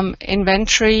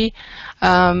 inventory,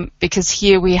 because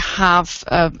here we have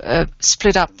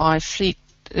split up by fleet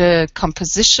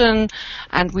composition,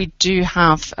 and we do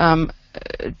have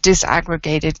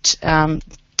disaggregated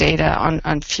data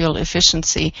on fuel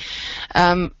efficiency.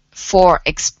 For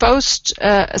ex post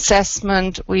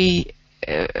assessment, we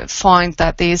find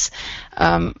that these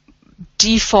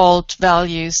default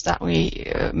values that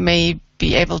we may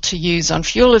be able to use on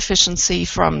fuel efficiency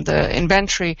from the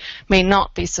inventory may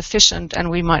not be sufficient, and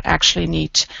we might actually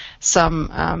need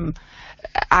some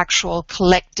actual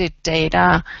collected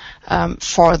data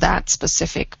for that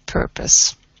specific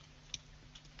purpose.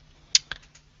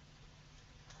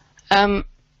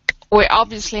 We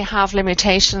obviously have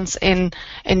limitations in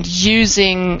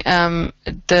using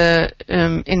the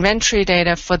inventory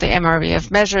data for the MRVF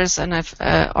measures, and I've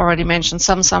already mentioned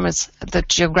some is the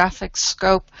geographic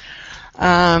scope,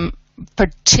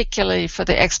 particularly for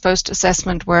the ex post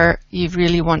assessment where you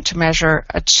really want to measure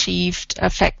achieved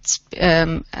effects,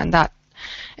 and that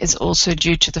is also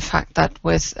due to the fact that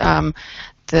with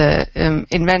the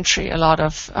inventory, a lot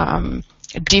of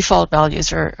default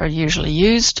values are usually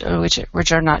used,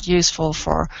 which are not useful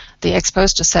for the ex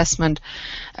post assessment.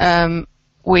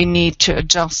 We need to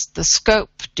adjust the scope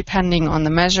depending on the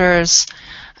measures.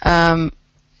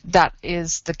 That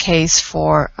is the case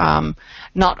for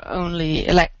not only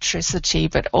electricity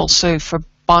but also for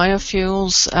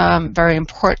biofuels, very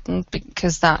important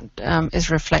because that is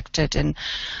reflected in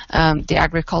the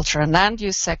agriculture and land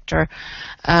use sector.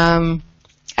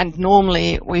 And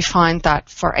normally we find that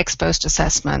for ex-post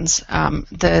assessments,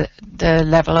 the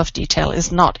level of detail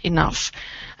is not enough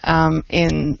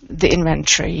in the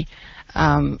inventory,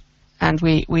 and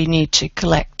we need to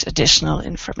collect additional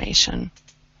information.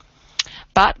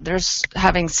 But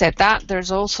having said that,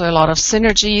 there's also a lot of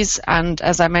synergies, and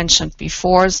as I mentioned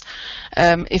before,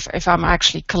 if I'm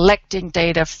actually collecting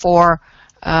data for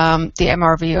the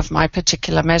MRV of my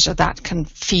particular measure, that can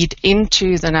feed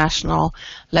into the national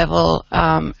level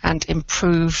and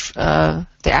improve the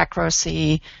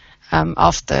accuracy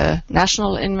of the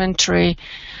national inventory.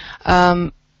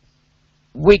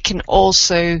 We can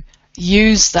also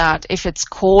use that if it's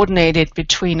coordinated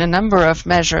between a number of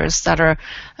measures that are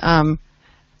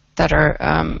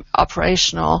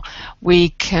operational. We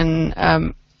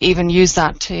can even use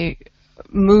that to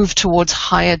move towards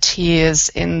higher tiers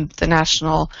in the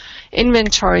national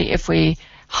inventory if we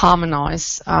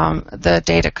harmonize the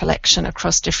data collection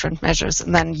across different measures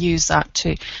and then use that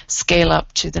to scale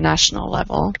up to the national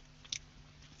level.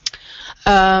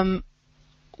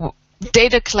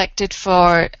 Data collected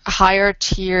for higher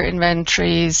tier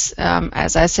inventories,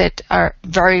 as I said, are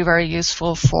very, very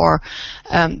useful for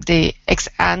the ex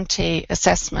ante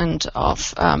assessment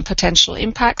of potential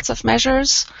impacts of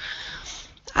measures.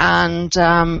 And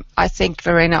I think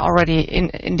Verena already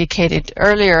indicated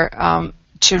earlier,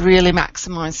 to really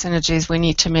maximize synergies, we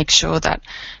need to make sure that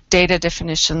data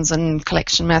definitions and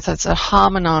collection methods are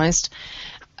harmonized.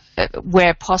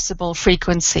 Where possible,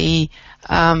 frequency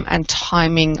and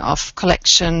timing of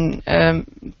collection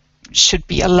should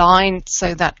be aligned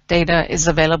so that data is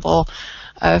available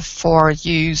for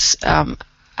use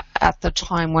at the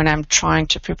time when I'm trying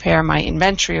to prepare my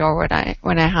inventory or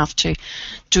when I have to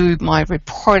do my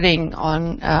reporting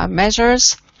on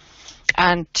measures.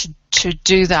 And to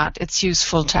do that, it's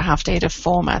useful to have data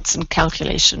formats and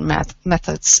calculation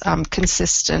methods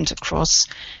consistent across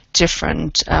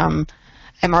different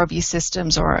MRB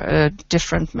systems or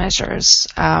different measures.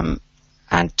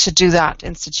 And to do that,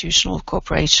 institutional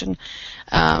cooperation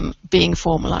being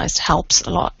formalized helps a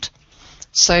lot.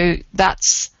 So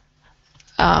that's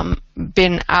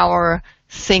been our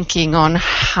thinking on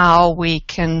how we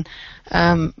can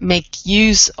make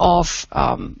use of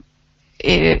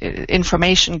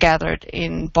information gathered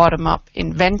in bottom-up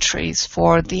inventories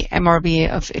for the MRB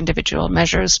of individual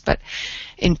measures, but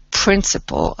in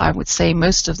principle, I would say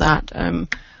most of that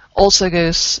also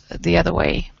goes the other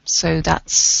way. So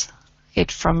that's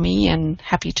it from me, and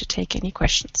happy to take any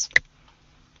questions.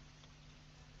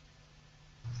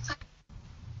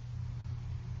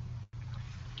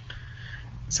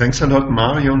 Thanks a lot,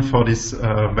 Marion, for this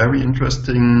very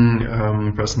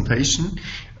interesting presentation.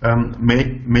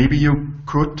 Maybe you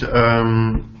could,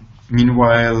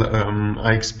 meanwhile,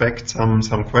 I expect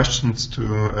some questions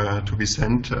to be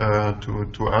sent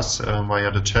to us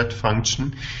via the chat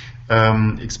function.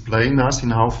 Explain us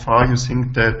in how far you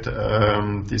think that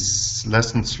these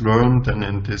lessons learned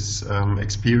and these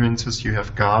experiences you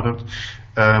have gathered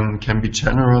can be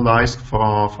generalized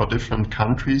for different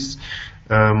countries.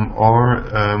 Or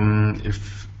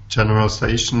if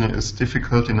generalization is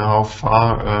difficult, in how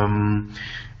far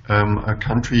a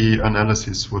country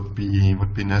analysis would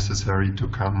be necessary to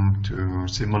come to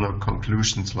similar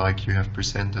conclusions like you have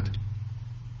presented.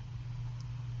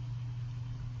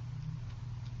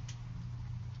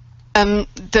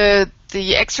 The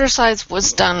exercise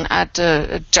was done at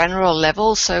a general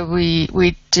level, so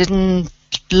we didn't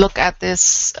look at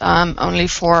this only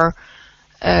for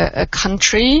a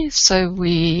country, so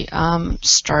we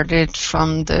started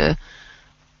from the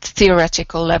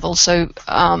theoretical level. So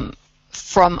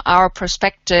from our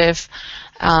perspective,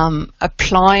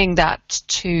 applying that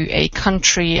to a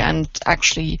country and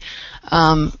actually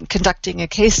conducting a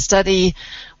case study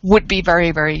would be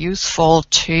very, very useful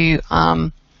to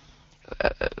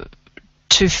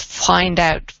find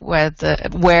out where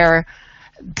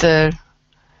the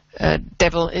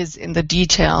devil is in the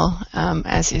detail,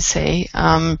 as you say,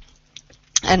 and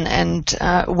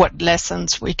what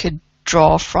lessons we could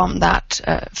draw from that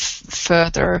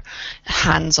further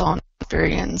hands-on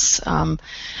experience.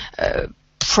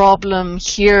 Problem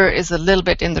here is a little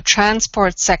bit in the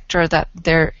transport sector that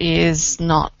there is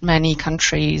not many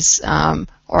countries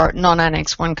or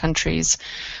non-Annex 1 countries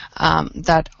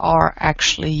that are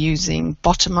actually using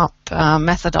bottom-up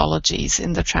methodologies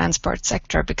in the transport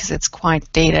sector because it's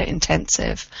quite data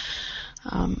intensive.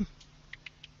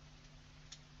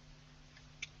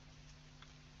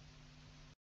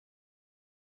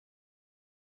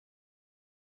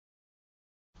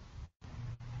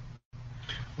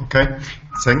 Okay,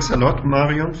 thanks a lot,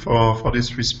 Marion, for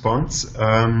this response.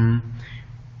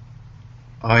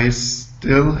 I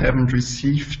still haven't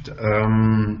received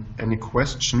any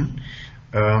question.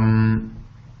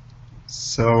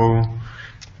 So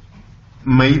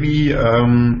maybe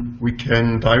we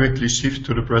can directly shift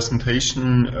to the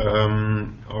presentation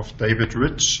of David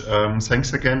Rich.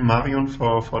 Thanks again, Marion,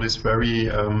 for this very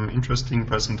interesting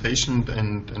presentation,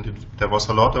 and there was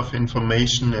a lot of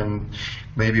information, and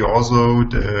maybe also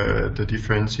the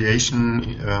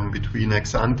differentiation between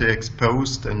ex ante, ex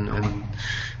post,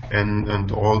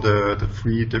 and all the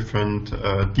three different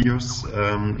tiers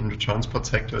in the transport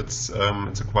sector. It's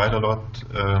quite a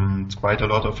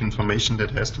lot of information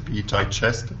that has to be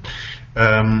digested.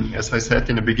 As I said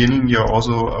in the beginning, you're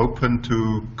also open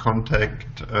to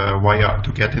contact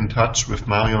to get in touch with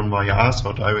Marion via us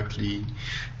or directly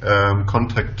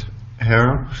contact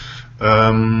her.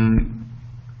 And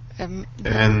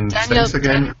Daniel, thanks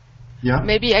again. Yeah.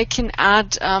 Maybe I can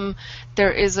add,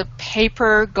 there is a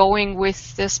paper going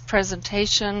with this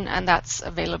presentation, and that's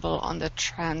available on the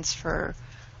transfer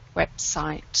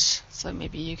website. So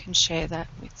maybe you can share that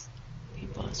with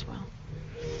people as well.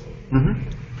 Mm-hmm.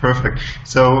 Perfect.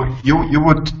 So you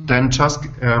would then just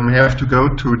have to go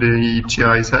to the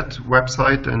GIZ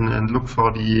website and look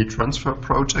for the transfer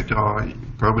project, or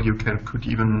probably you could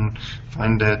even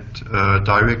find that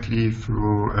directly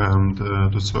through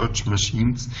the search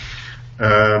machines,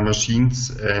 and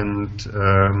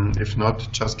if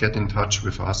not, just get in touch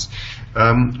with us.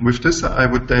 With this, I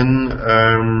would then.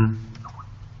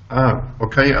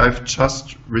 Okay, I've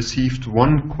just received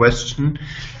one question,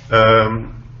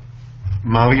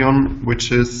 Marion,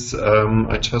 which is,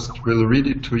 I just will read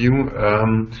it to you.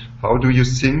 How do you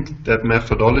think that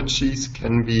methodologies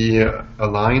can be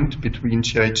aligned between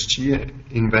GHG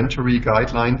inventory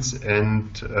guidelines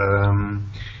and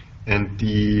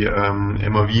the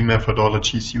MRV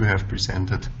methodologies you have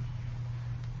presented?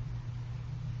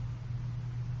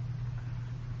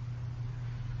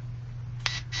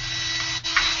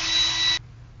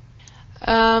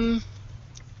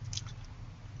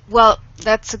 Well,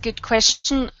 that's a good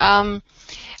question.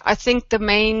 I think the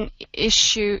main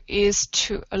issue is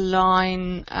to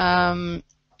align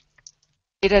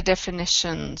data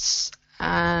definitions,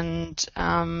 and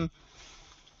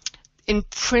in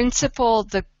principle,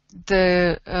 the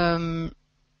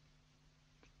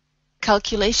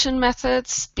calculation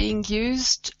methods being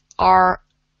used are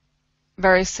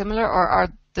very similar or are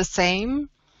the same.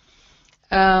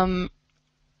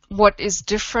 What is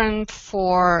different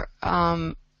for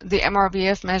the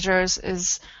MRVF measures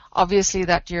is obviously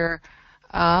that you're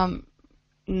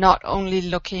not only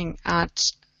looking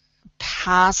at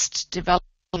past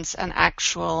developments and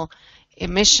actual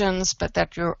emissions, but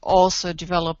that you're also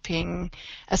developing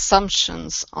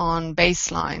assumptions on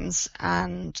baselines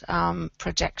and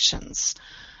projections.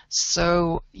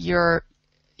 So you're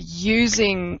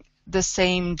using the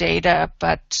same data,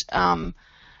 but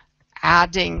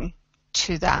adding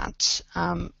to that.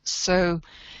 So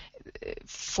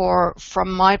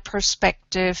from my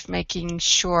perspective, making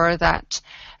sure that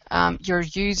you're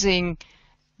using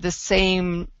the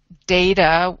same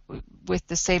data with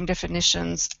the same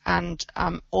definitions, and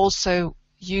also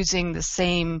using the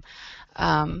same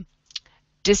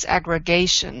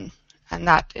disaggregation, and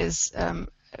that is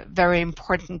very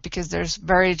important because there's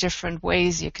very different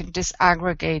ways you can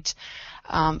disaggregate,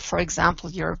 for example,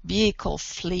 your vehicle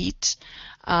fleet,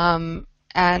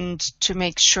 and to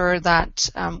make sure that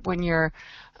when you're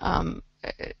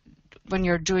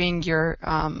doing your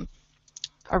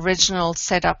original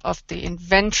setup of the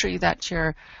inventory, that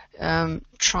you're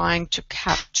trying to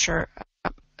capture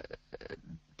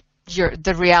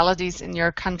the realities in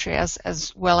your country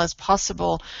as well as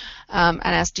possible, and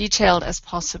as detailed as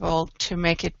possible, to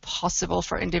make it possible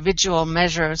for individual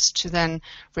measures to then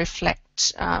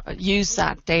reflect, use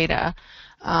that data.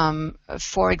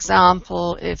 For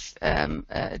example, if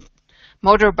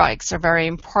motorbikes are very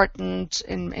important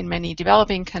in many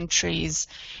developing countries,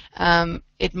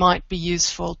 it might be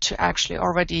useful to actually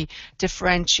already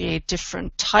differentiate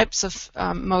different types of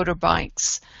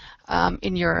motorbikes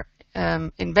in your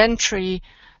inventory,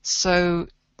 so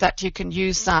that you can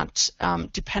use that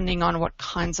depending on what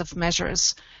kinds of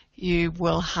measures you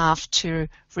will have to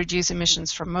reduce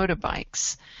emissions from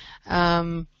motorbikes.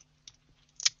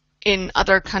 In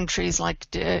other countries,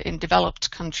 like in developed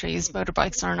countries,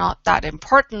 motorbikes are not that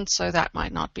important, so that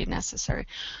might not be necessary.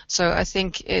 So I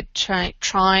think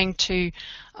trying to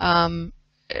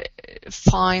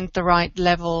find the right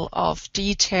level of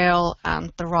detail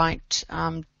and the right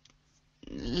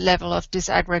level of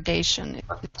disaggregation is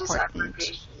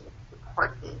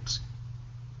important.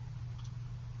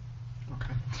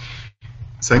 Okay.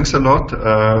 Thanks a lot,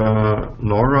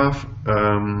 Laura,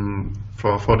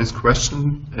 for this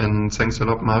question, and thanks a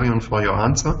lot, Marion, for your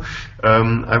answer.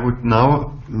 I would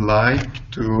now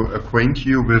like to acquaint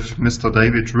you with Mr.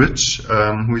 David Rich,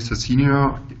 who is a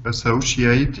senior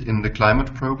associate in the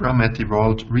climate program at the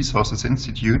World Resources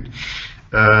Institute.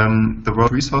 The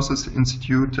World Resources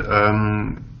Institute,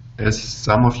 as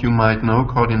some of you might know,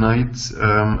 coordinates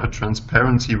a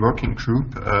transparency working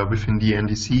group within the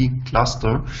NDC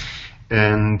cluster,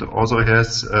 and also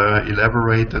has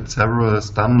elaborated several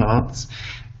standards.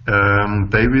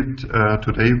 David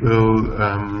today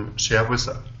will share with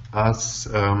us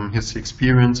his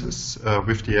experiences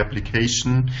with the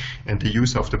application and the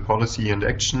use of the policy and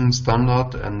action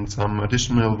standard, and some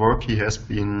additional work he has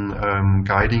been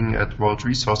guiding at World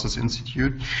Resources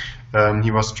Institute.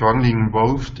 He was strongly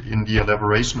involved in the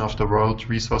elaboration of the World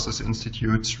Resources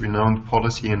Institute's renowned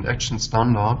policy and action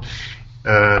standard,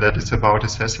 that is about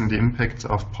assessing the impacts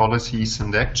of policies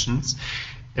and actions.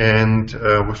 And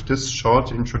with this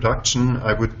short introduction,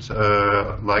 I would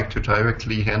like to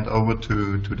directly hand over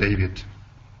to David.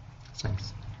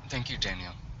 Thanks. Thank you,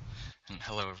 Daniel. And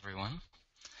hello, everyone.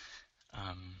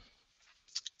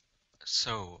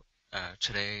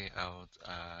 Today I'll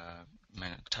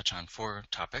touch on 4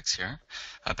 topics here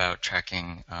about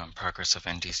tracking progress of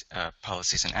NDC,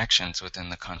 policies and actions within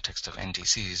the context of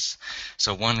NDCs.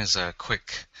 So one is a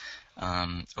quick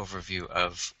overview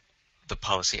of the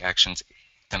policy actions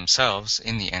themselves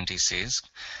in the NDCs,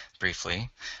 briefly.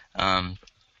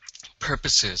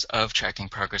 Purposes of tracking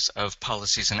progress of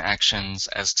policies and actions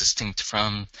as distinct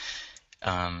from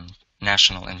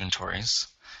national inventories,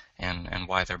 and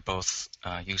why they're both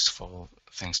useful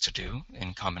things to do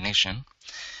in combination.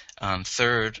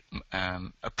 Third,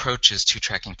 approaches to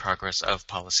tracking progress of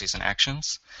policies and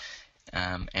actions.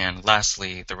 And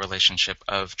lastly, the relationship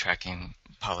of tracking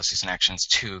policies and actions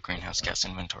to greenhouse gas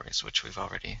inventories, which we've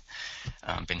already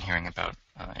been hearing about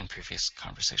in previous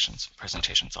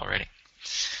presentations already.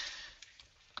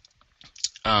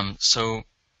 So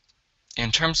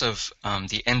in terms of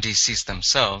the NDCs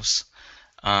themselves,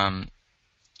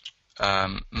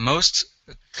 most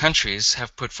countries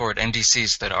have put forward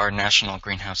NDCs that are national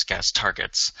greenhouse gas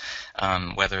targets,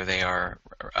 whether they are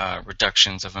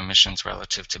reductions of emissions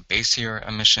relative to base year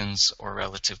emissions, or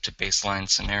relative to baseline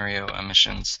scenario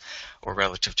emissions, or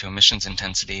relative to emissions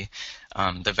intensity.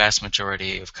 The vast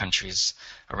majority of countries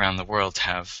around the world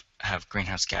have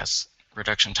greenhouse gas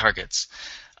reduction targets.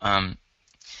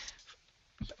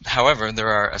 However, there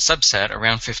are a subset,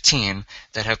 around 15,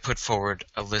 that have put forward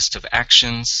a list of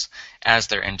actions as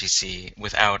their NDC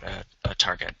without a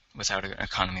target, without an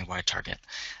economy-wide target.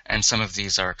 And some of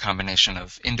these are a combination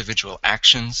of individual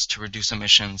actions to reduce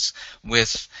emissions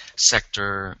with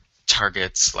sector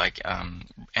targets like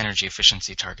energy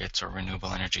efficiency targets, or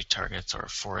renewable energy targets, or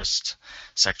forest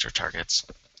sector targets.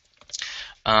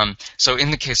 So in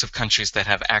the case of countries that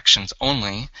have actions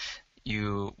only,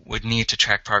 you would need to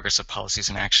track progress of policies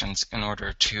and actions in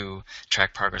order to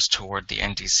track progress toward the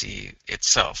NDC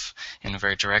itself in a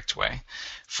very direct way.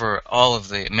 For all of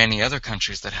the many other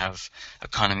countries that have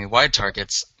economy-wide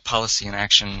targets, policy and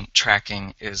action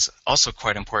tracking is also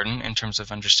quite important in terms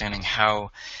of understanding how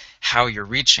you're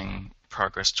reaching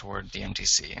progress toward the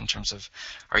NDC, in terms of,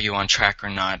 are you on track or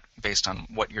not based on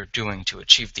what you're doing to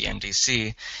achieve the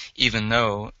NDC, even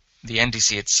though the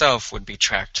NDC itself would be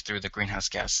tracked through the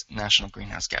national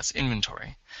greenhouse gas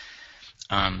inventory.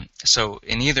 So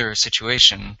in either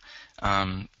situation,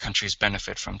 countries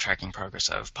benefit from tracking progress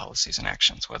of policies and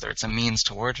actions, whether it's a means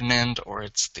toward an end or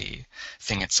it's the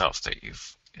thing itself that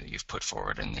you've put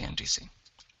forward in the NDC.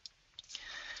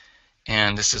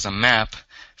 And this is a map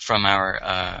from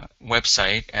our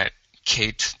website at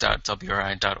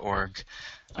kate.wri.org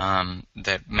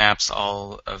that maps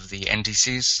all of the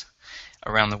NDCs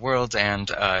around the world,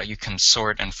 and you can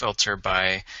sort and filter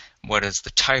by what is the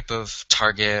type of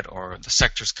target, or the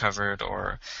sectors covered,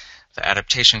 or the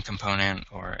adaptation component,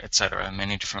 or etc.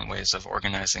 Many different ways of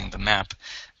organizing the map.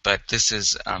 But this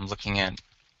is looking at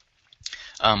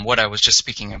what I was just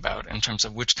speaking about in terms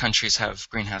of which countries have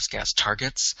greenhouse gas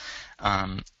targets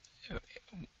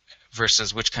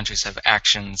versus which countries have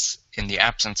actions in the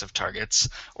absence of targets,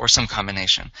 or some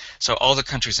combination. So all the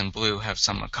countries in blue have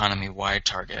some economy-wide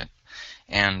target,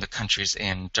 and the countries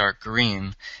in dark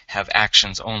green have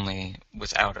actions only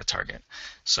without a target.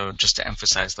 So just to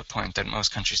emphasize the point that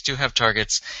most countries do have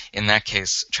targets, in that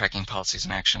case, tracking policies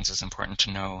and actions is important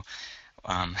to know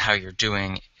how you're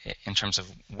doing in terms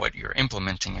of what you're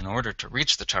implementing in order to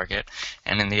reach the target,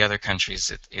 and in the other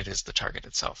countries it is the target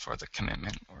itself, or the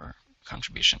commitment or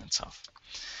contribution itself.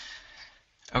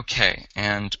 Okay,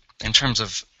 and in terms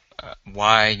of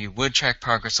why you would track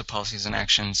progress of policies and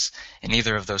actions in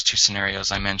either of those two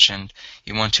scenarios I mentioned.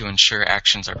 You want to ensure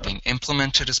actions are being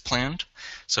implemented as planned.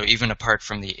 So even apart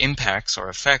from the impacts or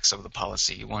effects of the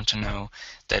policy, you want to know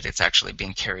that it's actually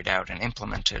being carried out and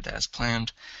implemented as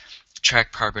planned.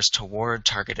 Track progress toward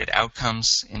targeted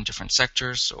outcomes in different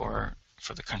sectors or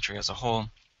for the country as a whole.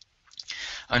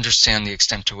 Understand the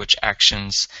extent to which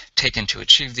actions taken to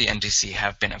achieve the NDC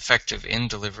have been effective in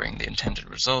delivering the intended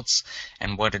results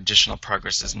and what additional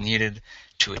progress is needed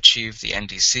to achieve the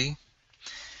NDC.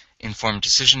 Informed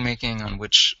decision making on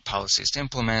which policies to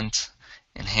implement,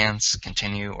 enhance,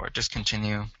 continue, or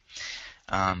discontinue.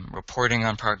 Reporting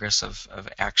on progress of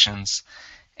actions,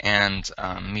 and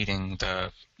meeting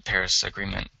the Paris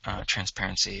Agreement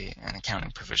transparency and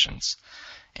accounting provisions,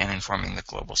 and informing the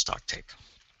global stocktake.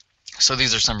 So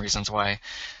these are some reasons why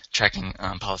tracking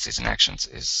policies and actions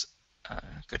is a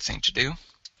good thing to do.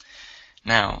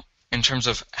 Now, in terms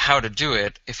of how to do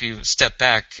it, if you step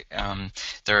back,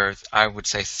 there are, I would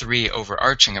say, 3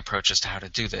 overarching approaches to how to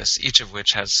do this, each of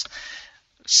which has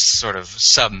sort of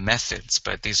sub-methods,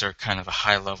 but these are kind of a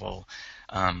high-level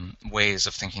ways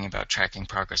of thinking about tracking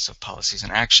progress of policies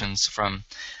and actions from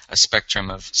a spectrum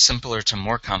of simpler to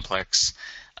more complex.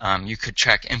 You could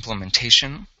track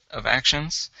implementation of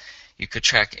actions. You could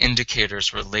track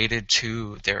indicators related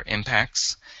to their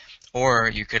impacts, or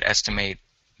you could estimate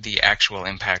the actual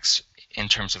impacts in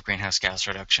terms of greenhouse gas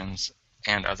reductions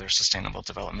and other sustainable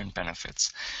development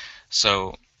benefits.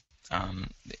 So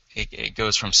it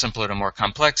goes from simpler to more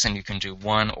complex, and you can do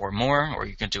one or more, or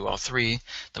you can do all 3.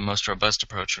 The most robust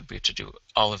approach would be to do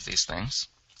all of these things.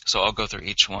 So I'll go through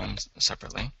each one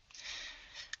separately.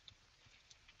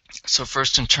 So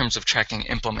first, in terms of tracking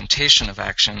implementation of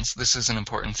actions, this is an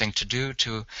important thing to do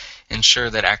to ensure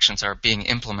that actions are being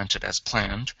implemented as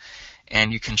planned.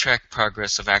 And you can track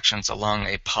progress of actions along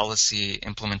a policy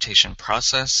implementation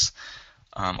process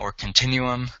or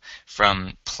continuum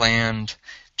from planned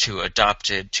to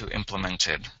adopted to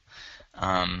implemented.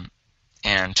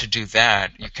 And to do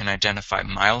that, you can identify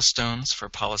milestones for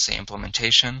policy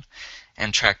implementation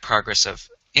and track progress of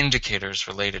indicators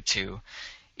related to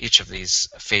each of these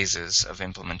phases of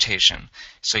implementation.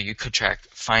 So you could track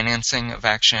financing of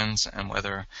actions and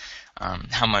whether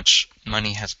how much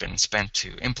money has been spent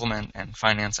to implement and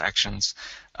finance actions.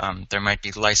 There might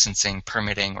be licensing,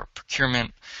 permitting, or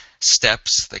procurement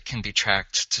steps that can be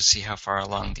tracked to see how far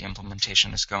along the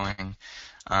implementation is going.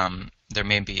 There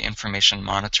may be information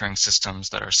monitoring systems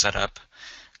that are set up,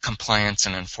 compliance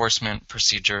and enforcement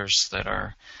procedures that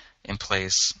are in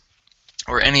place,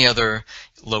 or any other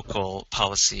local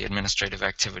policy administrative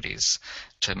activities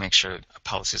to make sure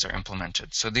policies are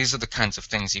implemented. So these are the kinds of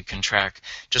things you can track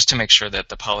just to make sure that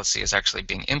the policy is actually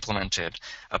being implemented,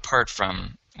 apart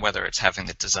from whether it's having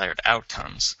the desired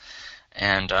outcomes.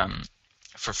 And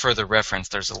for further reference,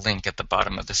 there's a link at the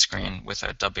bottom of the screen with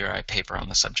a WRI paper on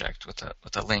the subject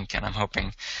with a link, and I'm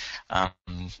hoping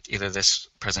either this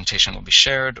presentation will be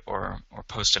shared or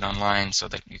posted online so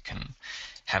that you can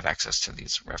have access to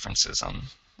these references on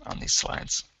these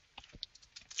slides.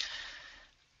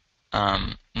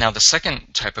 Now, the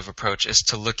second type of approach is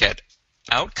to look at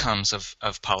outcomes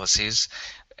of policies.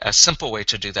 A simple way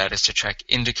to do that is to track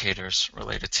indicators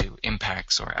related to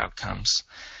impacts or outcomes.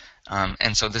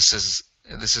 And so this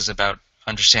is about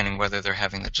understanding whether they're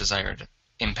having the desired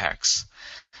impacts.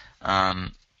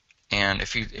 And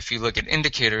if you look at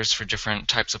indicators for different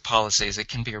types of policies, it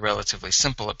can be a relatively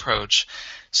simple approach.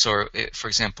 So, for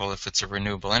example, if it's a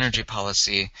renewable energy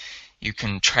policy, you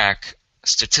can track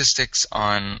statistics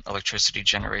on electricity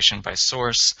generation by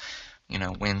source,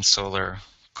 wind, solar,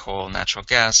 coal, natural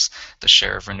gas, the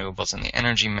share of renewables in the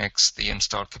energy mix, the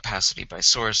installed capacity by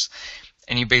source,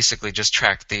 and you basically just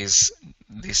track these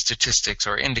statistics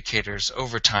or indicators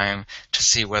over time to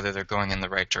see whether they're going in the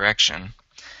right direction.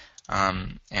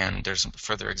 And there's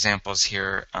further examples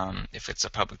here. If it's a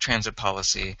public transit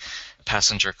policy,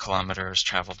 passenger kilometers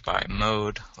traveled by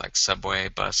mode, like subway,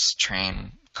 bus,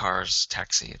 train, cars,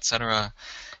 taxi, etc.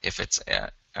 If it's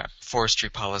a forestry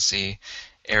policy,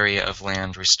 area of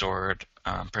land restored,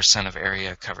 percent of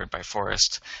area covered by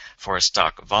forest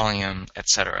stock volume,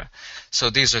 etc. So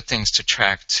these are things to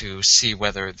track to see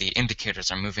whether the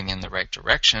indicators are moving in the right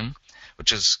direction,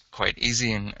 which is quite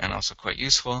easy and also quite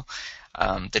useful.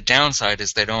 The downside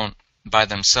is they don't, by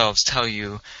themselves, tell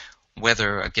you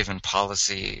whether a given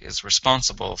policy is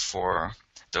responsible for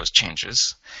those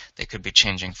changes. They could be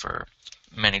changing for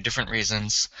many different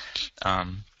reasons,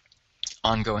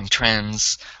 ongoing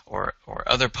trends, or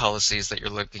other policies that you're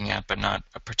looking at, but not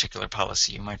a particular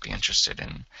policy you might be interested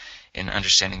in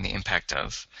understanding the impact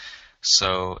of.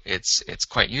 So it's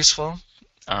quite useful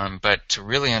But to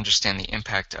really understand the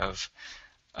impact of,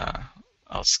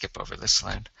 I'll skip over this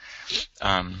slide.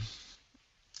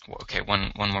 Okay,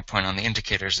 one more point on the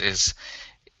indicators is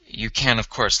you can, of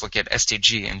course, look at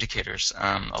SDG indicators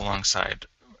alongside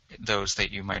those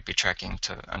that you might be tracking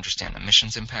to understand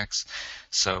emissions impacts.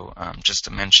 So just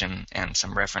to mention, and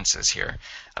some references here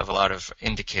of a lot of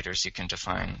indicators you can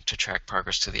define to track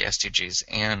progress to the SDGs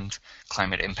and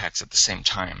climate impacts at the same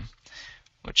time,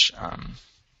 which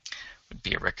would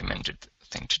be a recommended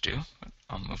thing to do.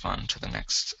 I'll move on to the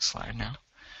next slide now.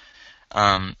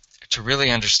 To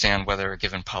really understand whether a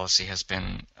given policy has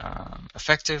been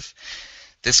effective,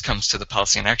 this comes to the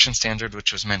Policy and Action Standard,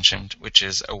 which was mentioned, which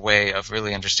is a way of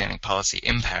really understanding policy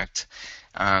impact.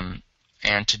 And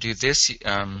to do this,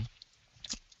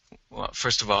 well,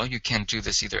 first of all, you can do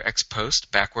this either ex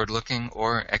post, backward-looking,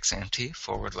 or ex ante,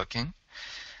 forward-looking.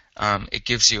 It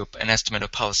gives you an estimate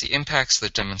of policy impacts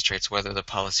that demonstrates whether the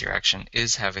policy or action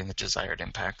is having the desired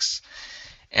impacts.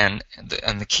 And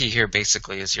the key here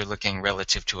basically is you're looking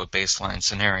relative to a baseline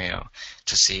scenario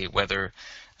to see whether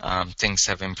things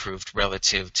have improved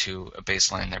relative to a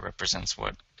baseline that represents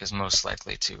what is most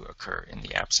likely to occur in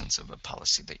the absence of a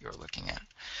policy that you're looking at.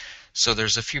 So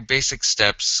there's a few basic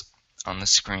steps on the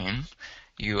screen.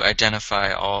 You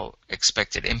identify all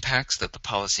expected impacts that the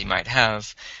policy might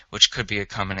have, which could be a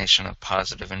combination of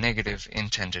positive and negative,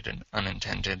 intended and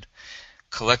unintended.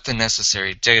 Collect the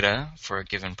necessary data for a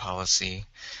given policy,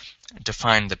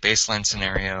 define the baseline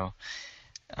scenario,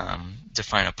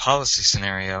 define a policy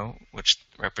scenario, which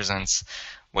represents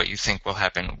what you think will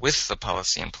happen with the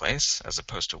policy in place as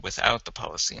opposed to without the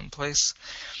policy in place,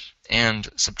 and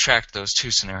subtract those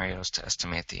two scenarios to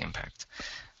estimate the impact.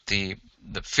 The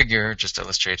figure just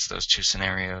illustrates those two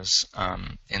scenarios.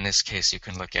 In this case, you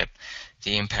can look at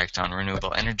the impact on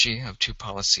renewable energy of two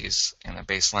policies in a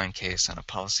baseline case and a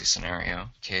policy scenario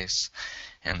case,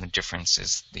 and the difference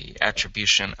is the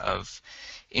attribution of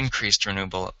increased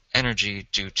renewable energy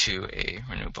due to a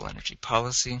renewable energy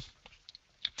policy.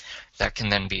 That can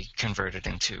then be converted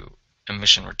into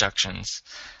emission reductions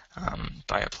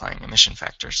by applying emission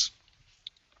factors.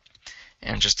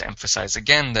 And just to emphasize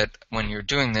again that when you're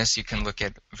doing this, you can look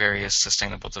at various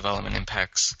sustainable development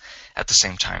impacts at the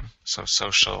same time. So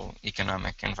social,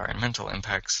 economic, environmental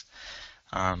impacts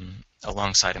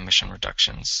alongside emission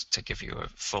reductions to give you a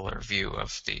fuller view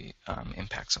of the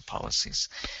impacts of policies.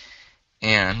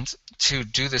 And to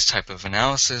do this type of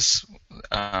analysis,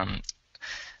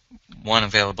 one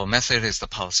available method is the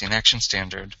Policy and Action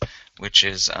Standard, which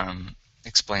is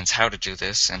explains how to do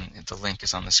this, and the link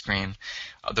is on the screen.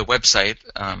 The website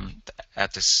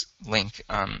at this link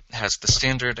has the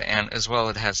standard, and as well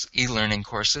it has e-learning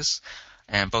courses,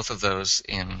 and both of those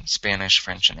in Spanish,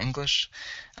 French, and English.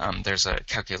 There's a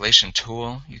calculation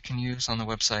tool you can use on the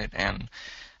website, and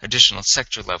additional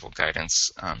sector-level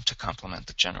guidance to complement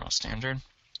the general standard.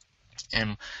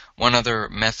 And one other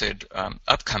method,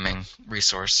 upcoming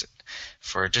resource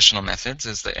for additional methods,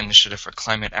 is the Initiative for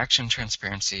Climate Action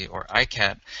Transparency, or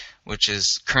ICAT, which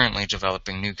is currently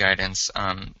developing new guidance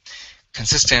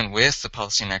consistent with the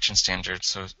Policy and Action Standards,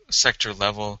 so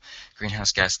sector-level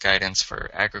greenhouse gas guidance for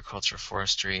agriculture,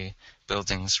 forestry,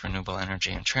 buildings, renewable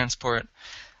energy, and transport.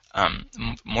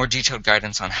 More detailed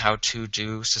guidance on how to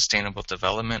do sustainable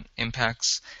development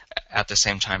impacts at the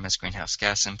same time as greenhouse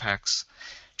gas impacts,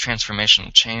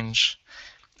 transformational change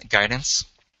guidance,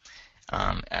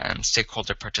 and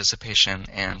stakeholder participation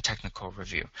and technical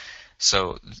review.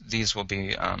 So these will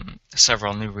be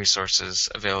several new resources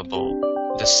available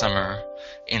this summer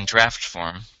in draft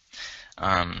form,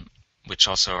 which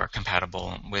also are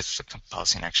compatible with the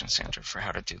Policy and Action Standard for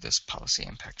how to do this policy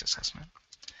impact assessment.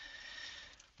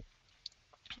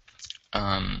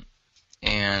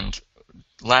 And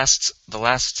the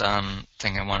last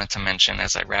thing I wanted to mention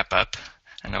as I wrap up,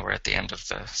 I know we're at the end of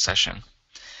the session.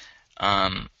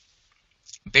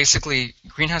 Basically,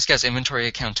 greenhouse gas inventory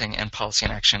accounting and policy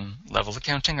and action level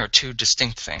accounting are two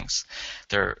distinct things.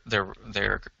 They're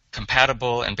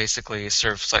compatible and basically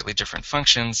serve slightly different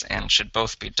functions and should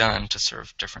both be done to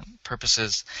serve different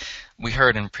purposes. We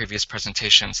heard in previous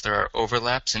presentations there are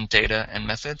overlaps in data and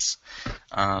methods,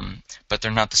 but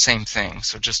they're not the same thing.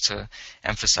 So just to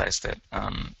emphasize that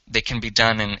they can be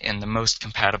done in the most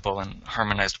compatible and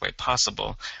harmonized way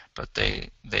possible, but they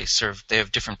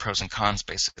have different pros and cons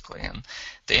basically. And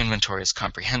the inventory is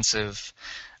comprehensive,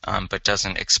 but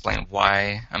doesn't explain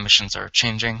why emissions are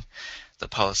changing. The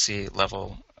policy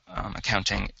level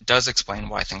accounting does explain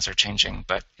why things are changing,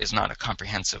 but is not a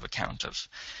comprehensive account of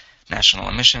national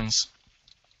emissions.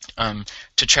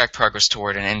 To track progress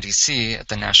toward an NDC at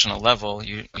the national level,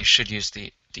 you should use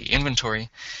the the inventory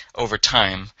over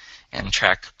time and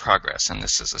track progress. And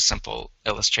this is a simple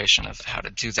illustration of how to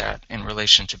do that in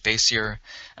relation to base year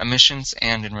emissions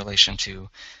and in relation to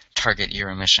target year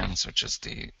emissions, which is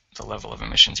the level of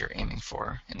emissions you're aiming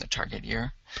for in the target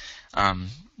year.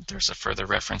 There's a further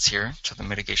reference here to the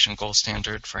mitigation goal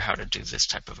standard for how to do this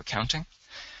type of accounting.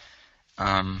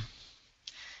 And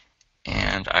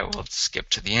I will skip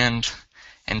to the end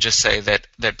and just say that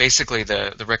basically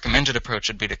the recommended approach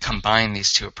would be to combine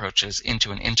these two approaches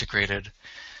into an integrated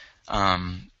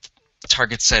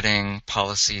target setting,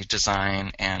 policy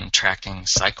design, and tracking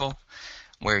cycle,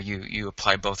 where you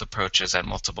apply both approaches at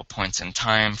multiple points in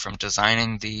time, from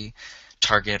designing the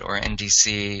target or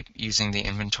NDC using the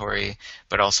inventory,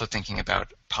 but also thinking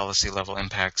about policy level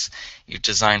impacts. You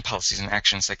design policies and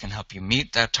actions that can help you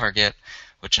meet that target,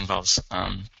 which involves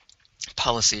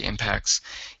policy impacts.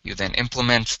 You then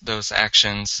implement those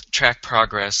actions, track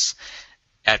progress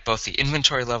at both the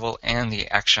inventory level and the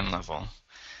action level.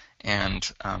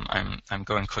 And I'm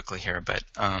going quickly here, but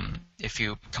if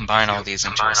you combine all these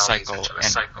into a cycle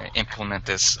and implement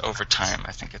this over time,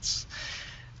 I think it's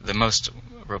the most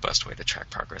robust way to track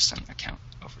progress and account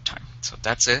over time. So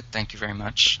that's it. Thank you very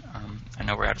much. I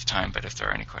know we're out of time, but if there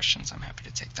are any questions, I'm happy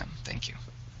to take them. Thank you.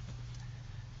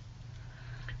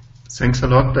 Thanks a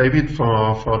lot, David,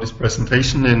 for this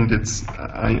presentation, and it's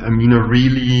I mean a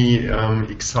really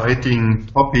exciting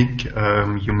topic.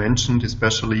 You mentioned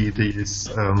especially these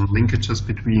linkages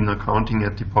between accounting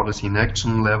at the policy in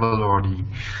action level or the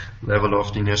level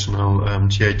of the national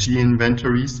GIG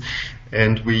inventories.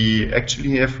 And we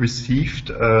actually have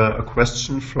received a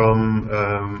question from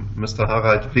Mr.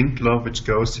 Harald Winkler, which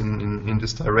goes in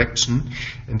this direction.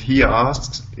 And he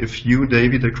asks if you,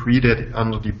 David, agree that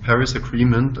under the Paris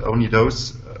Agreement, only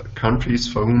those countries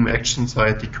for whom actions are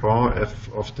at the core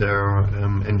of their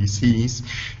NDCs,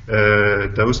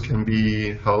 those can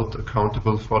be held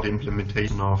accountable for the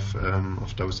implementation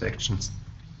of those actions.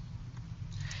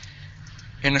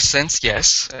 In a sense,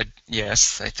 yes.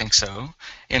 Yes, I think so.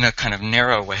 In a kind of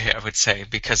narrow way, I would say,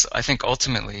 because I think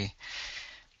ultimately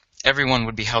everyone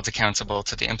would be held accountable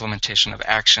to the implementation of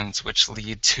actions which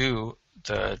lead to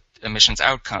the emissions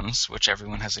outcomes, which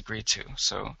everyone has agreed to.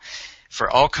 So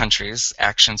for all countries,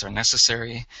 actions are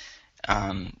necessary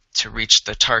to reach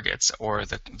the targets or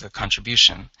the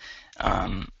contribution,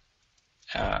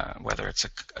 whether it's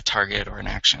a target or an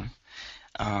action.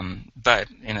 But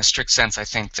in a strict sense, I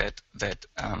think that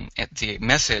the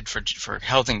method for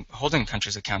holding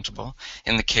countries accountable,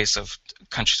 in the case of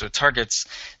countries with targets,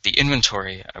 the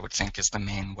inventory, I would think, is the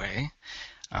main way,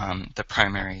 the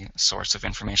primary source of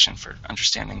information for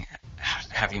understanding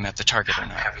have you met the target or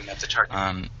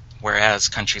not. Whereas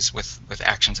countries with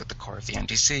actions at the core of the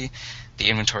NDC, the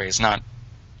inventory is not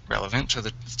relevant to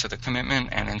the commitment,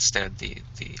 and instead the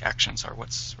actions are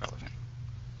what's relevant.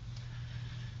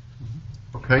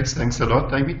 Okay, thanks a lot,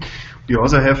 David. We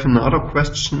also have another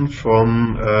question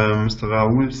from Mr.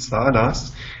 Raul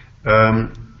Salas.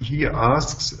 He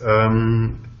asks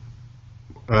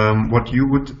what you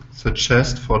would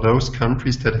suggest for those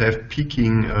countries that have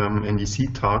peaking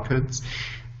NDC targets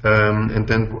and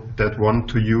then that want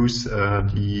to use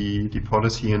the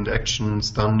policy and action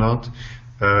standard.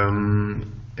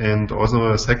 And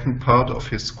also a second part of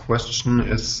his question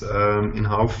is in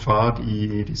how far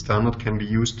the standard can be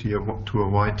used to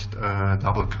avoid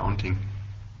double counting.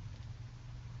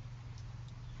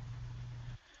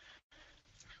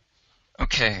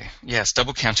 Okay, yes,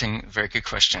 double counting, very good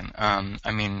question.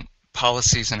 I mean,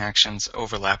 policies and actions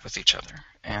overlap with each other.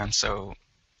 And so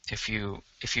if you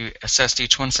assessed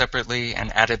each one separately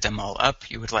and added them all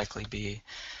up, you would likely be,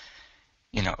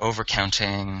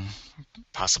 overcounting,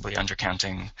 possibly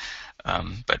undercounting,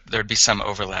 but there'd be some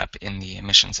overlap in the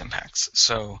emissions impacts.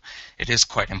 So it is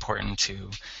quite important to,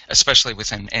 especially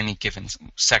within any given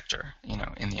sector,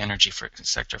 in the energy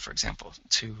sector, for example,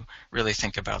 to really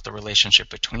think about the relationship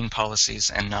between policies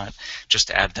and not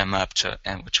just add them up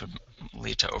which would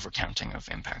lead to overcounting of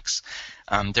impacts.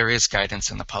 There is guidance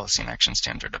in the policy and action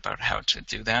standard about how to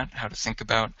do that, how to think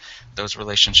about those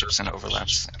relationships and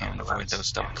overlaps and avoid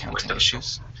those double counting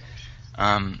issues.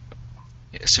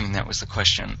 Assuming that was the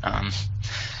question.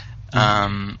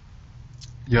 The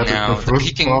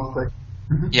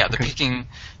peaking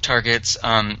targets.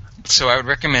 So I would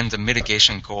recommend the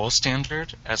mitigation goal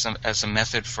standard as a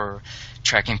method for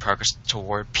tracking progress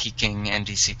toward peaking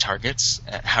NDC targets,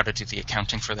 how to do the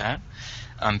accounting for that.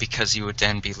 Because you would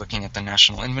then be looking at the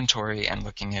national inventory and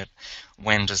looking at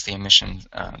when does the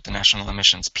national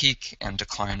emissions peak and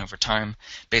decline over time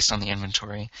based on the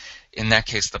inventory. In that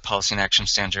case, the policy and action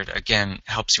standard again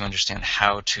helps you understand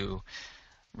how to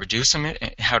reduce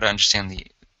how to understand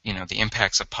the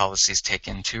impacts of policies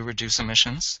taken to reduce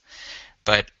emissions,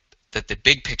 but at the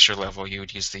big picture level, you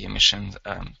would use the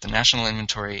the national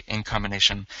inventory in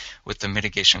combination with the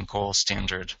mitigation goal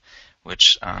standard,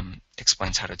 which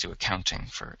explains how to do accounting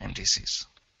for NDCs.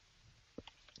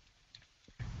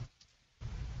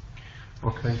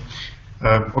 Okay.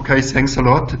 Okay, thanks a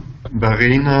lot,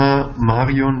 Verena,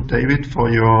 Marion, David, for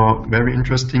your very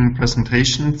interesting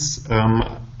presentations.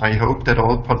 I hope that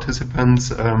all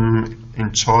participants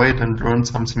enjoyed and learned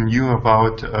something new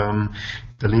about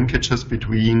the linkages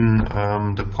between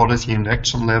the policy and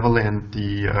action level and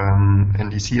the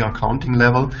NDC accounting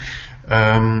level.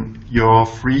 You're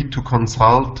free to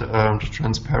consult the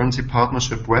Transparency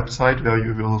Partnership website, where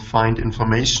you will find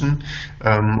information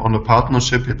on the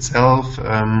partnership itself,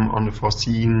 on the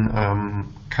foreseen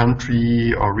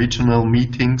country or regional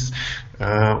meetings,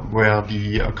 where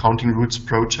the Accounting Roots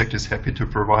project is happy to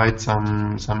provide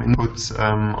some inputs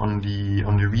on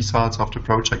the results of the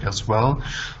project as well,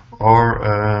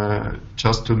 or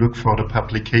just to look for the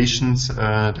publications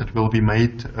that will be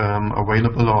made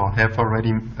available or have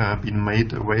already been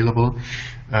made available.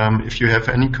 If you have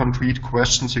any concrete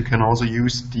questions, you can also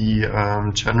use the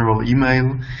general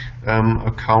email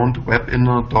account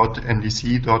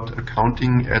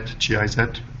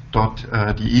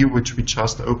webinnar.ndc.accounting@giz.de, which we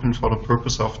just opened for the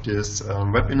purpose of this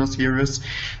webinar series.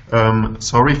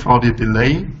 Sorry for the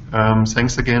delay.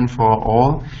 Thanks again for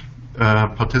all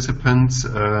participants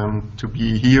to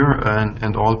be here,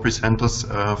 and all presenters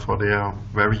for their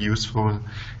very useful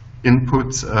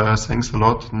inputs. Thanks a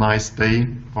lot. Nice day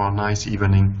or nice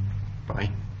evening.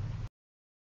 Bye.